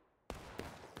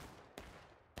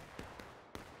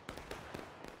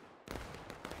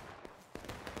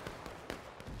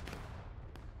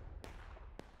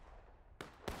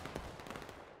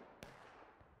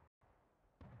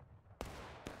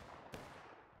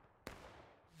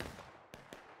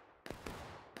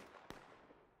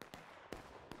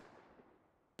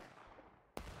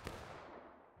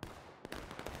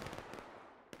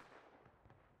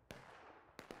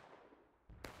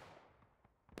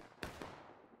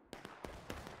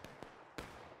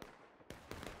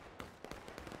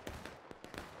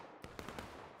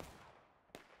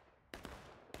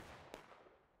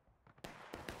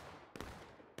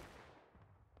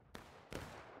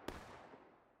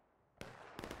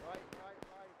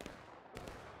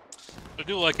 I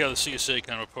do like how the CSA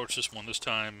kind of approached this one this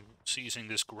time, seizing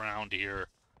this ground here,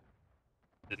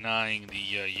 denying the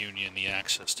Union the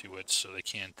access to it, so they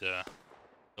can't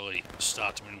really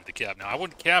stop to move the cap. Now, I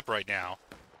wouldn't cap right now.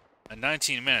 At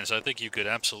 19 minutes, I think you could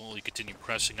absolutely continue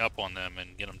pressing up on them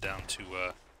and get them down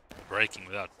to breaking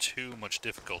without too much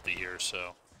difficulty here,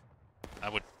 so I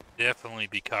would definitely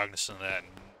be cognizant of that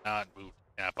and not move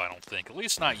the cap, I don't think. At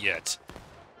least not yet.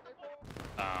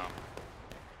 Damn,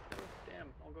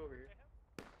 I'll go over here.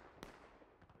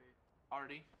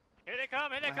 Artie. Here they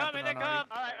come, here they What come, here they happened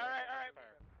come! on Alright.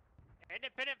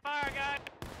 Independent fire, guys!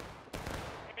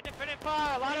 Independent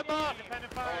fire, line them up!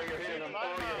 Independent fire! Oh, you're hitting them.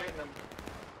 Oh, you're hitting them.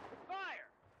 Fire!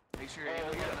 Make sure you're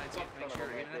hitting them. Make sure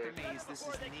you're hitting at their knees. This is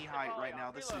knee height right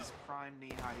now. This is prime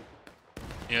knee height.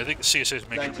 Yeah, I think the CSA is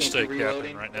making a mistake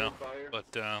happening right now. But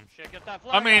Shit, get that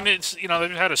I flag mean, out. it's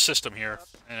they've had a system here,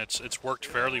 and it's worked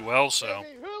fairly well. So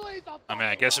I mean,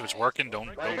 I guess if it's working, don't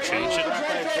change it.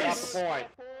 Point.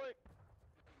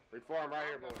 Reform right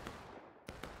here, boys.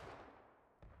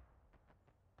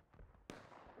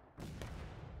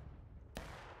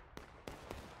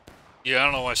 Yeah, I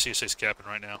don't know why CSA's capping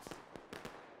right now.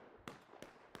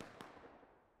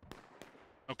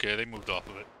 Okay, they moved off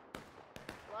of it.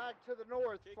 Flag to the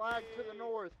north, flag to the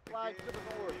north, flag to the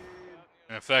north.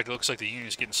 And in fact, it looks like the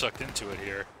Union's getting sucked into it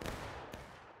here.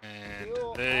 And Kill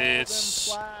all it's...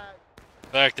 them flags. In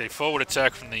fact, a forward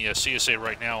attack from the CSA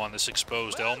right now on this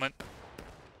exposed element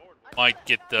might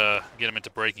get them into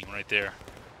braking right there.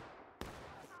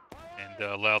 And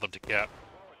allow them to cap.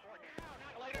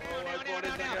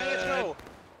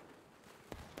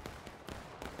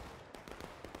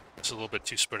 It's a little bit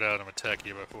too spread out on attack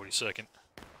here by 42nd.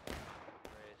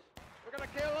 We're gonna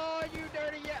kill all you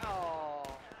dirty oh.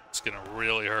 It's gonna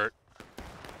really hurt.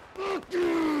 Witness!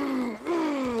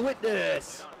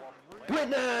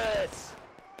 Witness!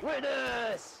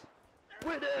 Witness!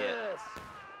 Witness!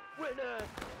 Witness!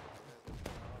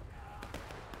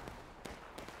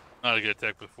 Not a good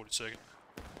attack with 42nd.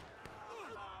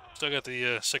 Still got the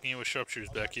 2nd U.S. sharpshooters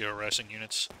back here harassing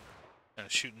units. And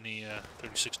shooting the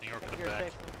 36 New York in the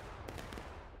back.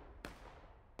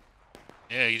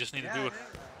 Yeah, you just need to do it.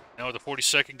 Now with the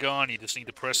 42nd gone, you just need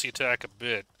to press the attack a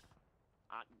bit.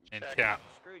 And cap.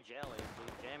 Screw jelly,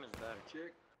 dude. Jam is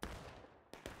better.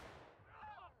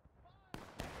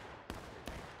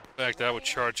 In fact, I would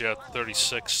charge out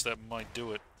 36. That might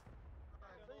do it.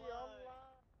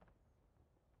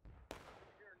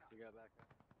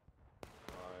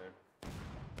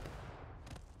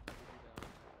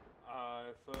 I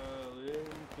fell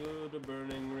into the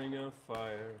burning ring of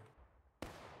fire.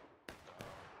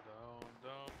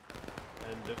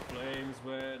 And the flames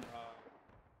went high.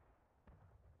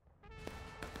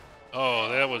 Oh,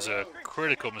 that was a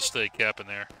critical mistake capping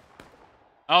there.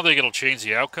 I don't think it'll change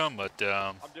the outcome, but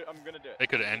I'm gonna do it. they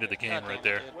could have ended the game right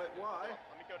there. Wait, why?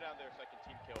 Let me go down there so I can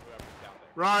team kill whoever's down there.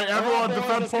 Right, everyone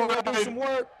defend forward. Do some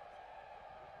work.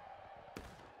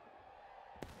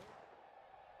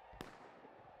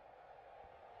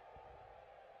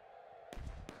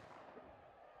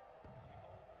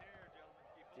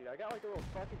 Dude, I got like a little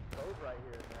fucking code right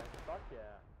here, man. Fuck yeah.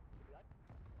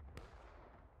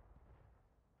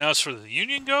 Now, as for the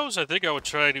Union goes, I think I would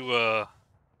try to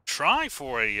try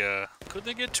for a. Could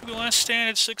they get to a last stand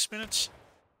at 6 minutes?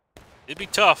 It'd be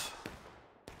tough.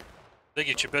 I think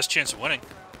it's your best chance of winning.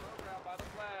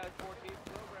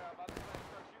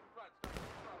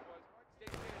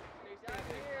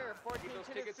 Keep those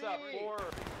tickets up. 4. Here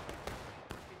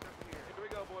we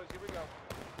go, boys. Here we go.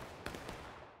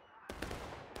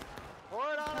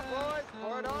 Pour it on him, boys.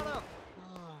 Pour it on him.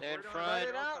 They're in Let front.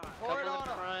 it out and pour it Couple on in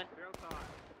him. front.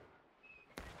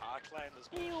 I claim this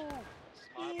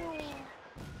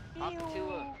Up to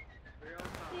him.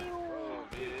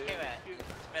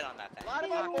 Spit on that thing. Light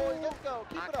him up, boys. Let's go.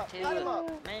 Keep it up. Light him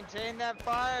up. Maintain that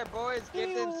fire, boys.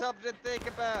 Give them something to think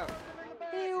about.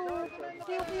 Hell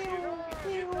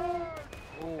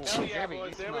yeah,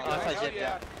 boys. There we go. Hell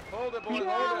yeah. Hold it, boys.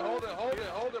 Hold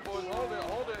it, boys. Hold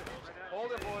it.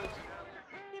 Hold it, boys.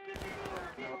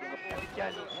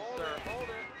 Hold it.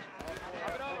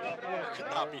 Could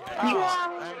not be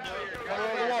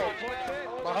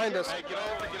Behind us. Hey, get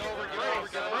over.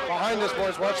 Behind us,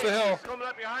 boys. Watch the hill. Coming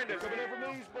up behind us. Coming up from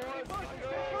these, boys.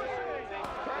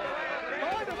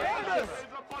 There's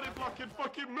a body blocking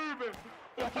fucking moving.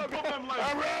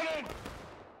 I'm running.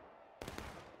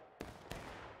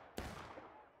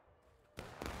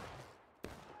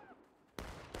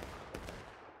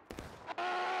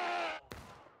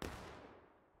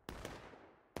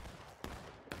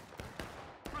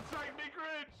 Protect me,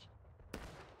 Grinch.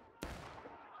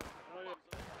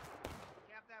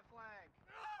 Cap that flag.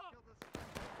 Kill this.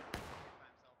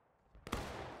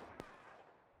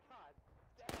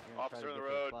 Officer in the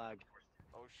road.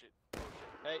 Oh shit.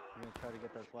 Hey. I'm gonna try to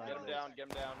get that flag. Get him down. Get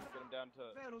him down to.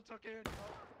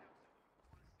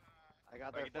 I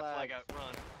got Get their that flag. flag out.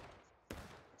 Run.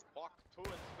 Walk to it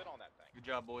and spit on that thing. Good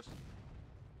job, boys.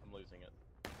 I'm losing it.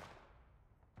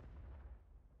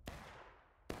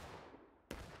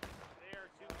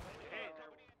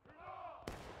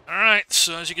 Alright,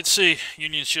 so as you can see,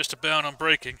 Union's just about on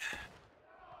breaking.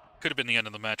 Could have been the end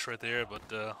of the match right there, but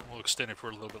we'll extend it for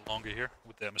a little bit longer here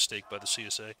with that mistake by the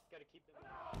CSA.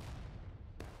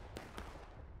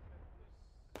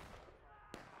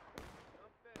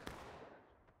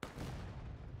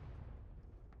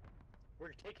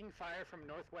 We're taking fire from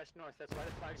northwest north. That's why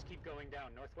the flags keep going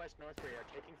down. Northwest north, we are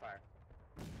taking fire.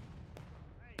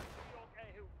 Hey,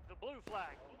 okay, the blue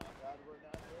flag. Oh my God, we're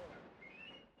not there.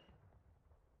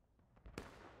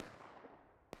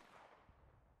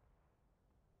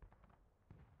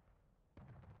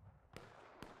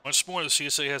 Once more, the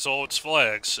CSA has all its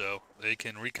flags, so they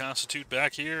can reconstitute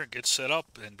back here, get set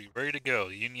up, and be ready to go.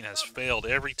 The Union has failed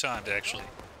every time to actually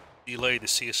delay the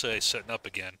CSA setting up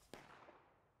again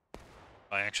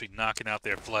by actually knocking out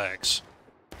their flags.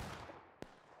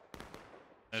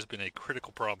 That has been a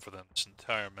critical problem for them this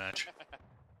entire match.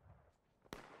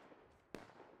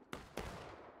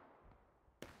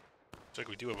 Looks like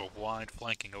we do have a wide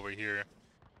flanking over here.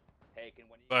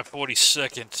 By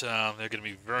 42nd, they're going to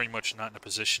be very much not in a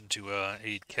position to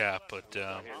aid Cap, but...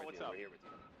 What's up?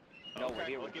 No, we're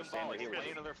here. We're here.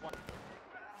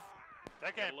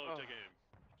 Second.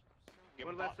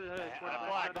 One left to the hood.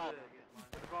 Flag.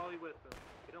 Get the volley with them.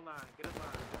 Get in line. Get in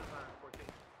line. Get in line. 14.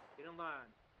 Get in line.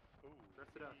 Dress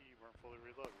it up. We weren't fully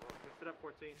reloaded. Dress it up,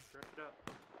 14. Dress it up.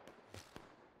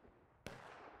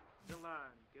 Get in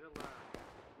line. Get in line.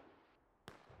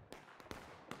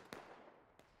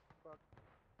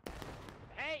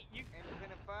 Hey, you.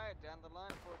 Independent fire down the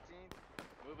line, 14.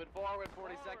 Moving forward,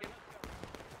 42nd.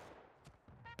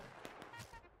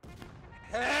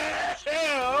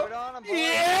 Hell! Put on 'em, boys.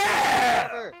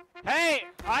 Yeah! Hey,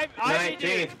 I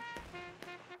 19th.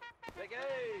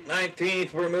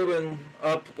 19th, we're moving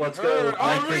up. Let's go.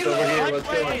 19th over here. Let's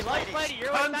go. Lunch lady,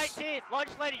 you're with 19th. Lunch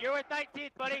lady, you're with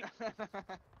 19th, buddy.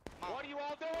 What are you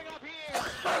all doing up here? The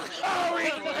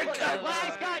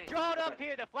flags got drawn up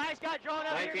here. The flags got drawn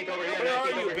up 19th here. over here. Where are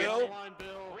 19th you, over here. Bill?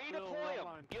 Redeploy them.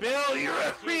 Bill, you're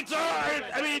a retard!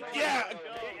 I mean, yeah,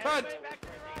 cunt!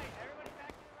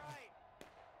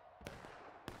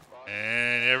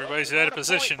 And everybody's out of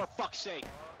position. For fuck's sake.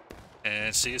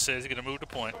 And CSA is going to move to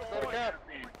point.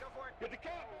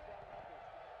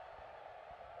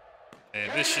 And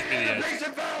this should be the end.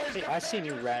 Hey, I seen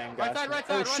you ran, guys. Right side,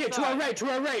 oh shit, to our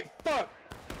right, fuck!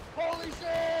 Holy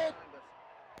shit!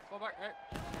 Go back, hey.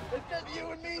 It's just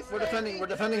you and me, We're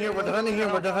defending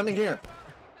here.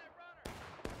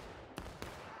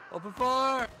 Open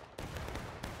fire!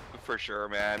 For sure,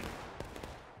 man.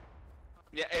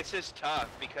 Yeah, it's just tough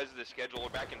because of the schedule. We're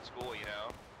back in school, you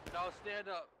know? No, stand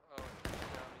up. Oh, yeah, I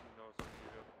didn't know something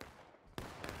you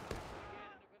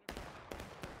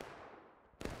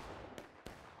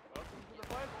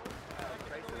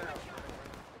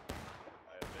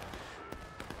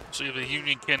See if the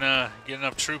Union can get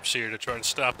enough troops here to try to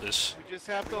stop this. We just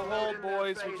have to hold,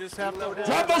 boys. We just have to hold.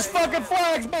 Drop those fucking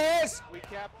flags, boys! We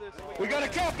cap this. We gotta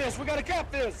cap this. We gotta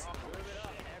cap this.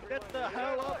 Get the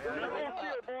hell up.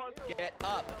 Get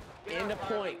up into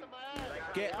point.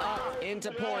 Get up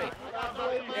into point.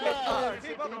 Get up.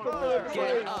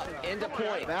 Get up into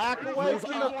point. Back away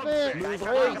from the fence. Move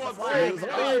Move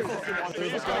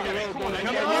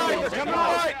They're coming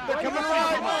right. They're coming right.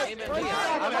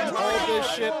 Hold this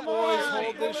shit, boys.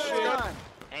 Hold this shit.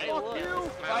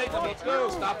 Fight them, let's go.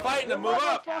 Stop fighting them, move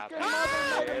up.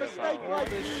 Hold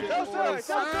this shit, boys.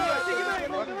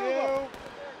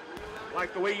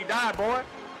 Like the way you die, boy.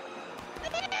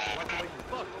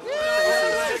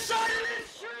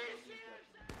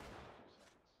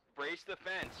 Brace the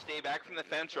fence. Stay back from the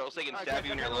fence or else they can stab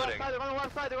you when you're loading.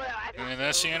 And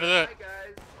that's the end of that. Alright,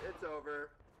 guys, it's over.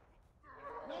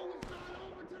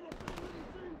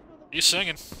 He's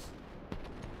singing.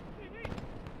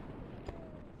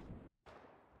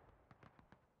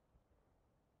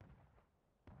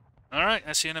 Alright,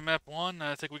 that's the end of map 1.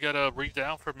 I think we got a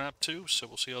readout for map 2, so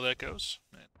we'll see how that goes.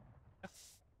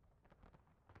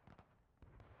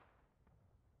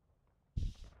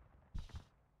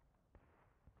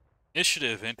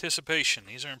 Initiative, anticipation,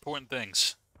 these are important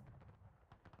things.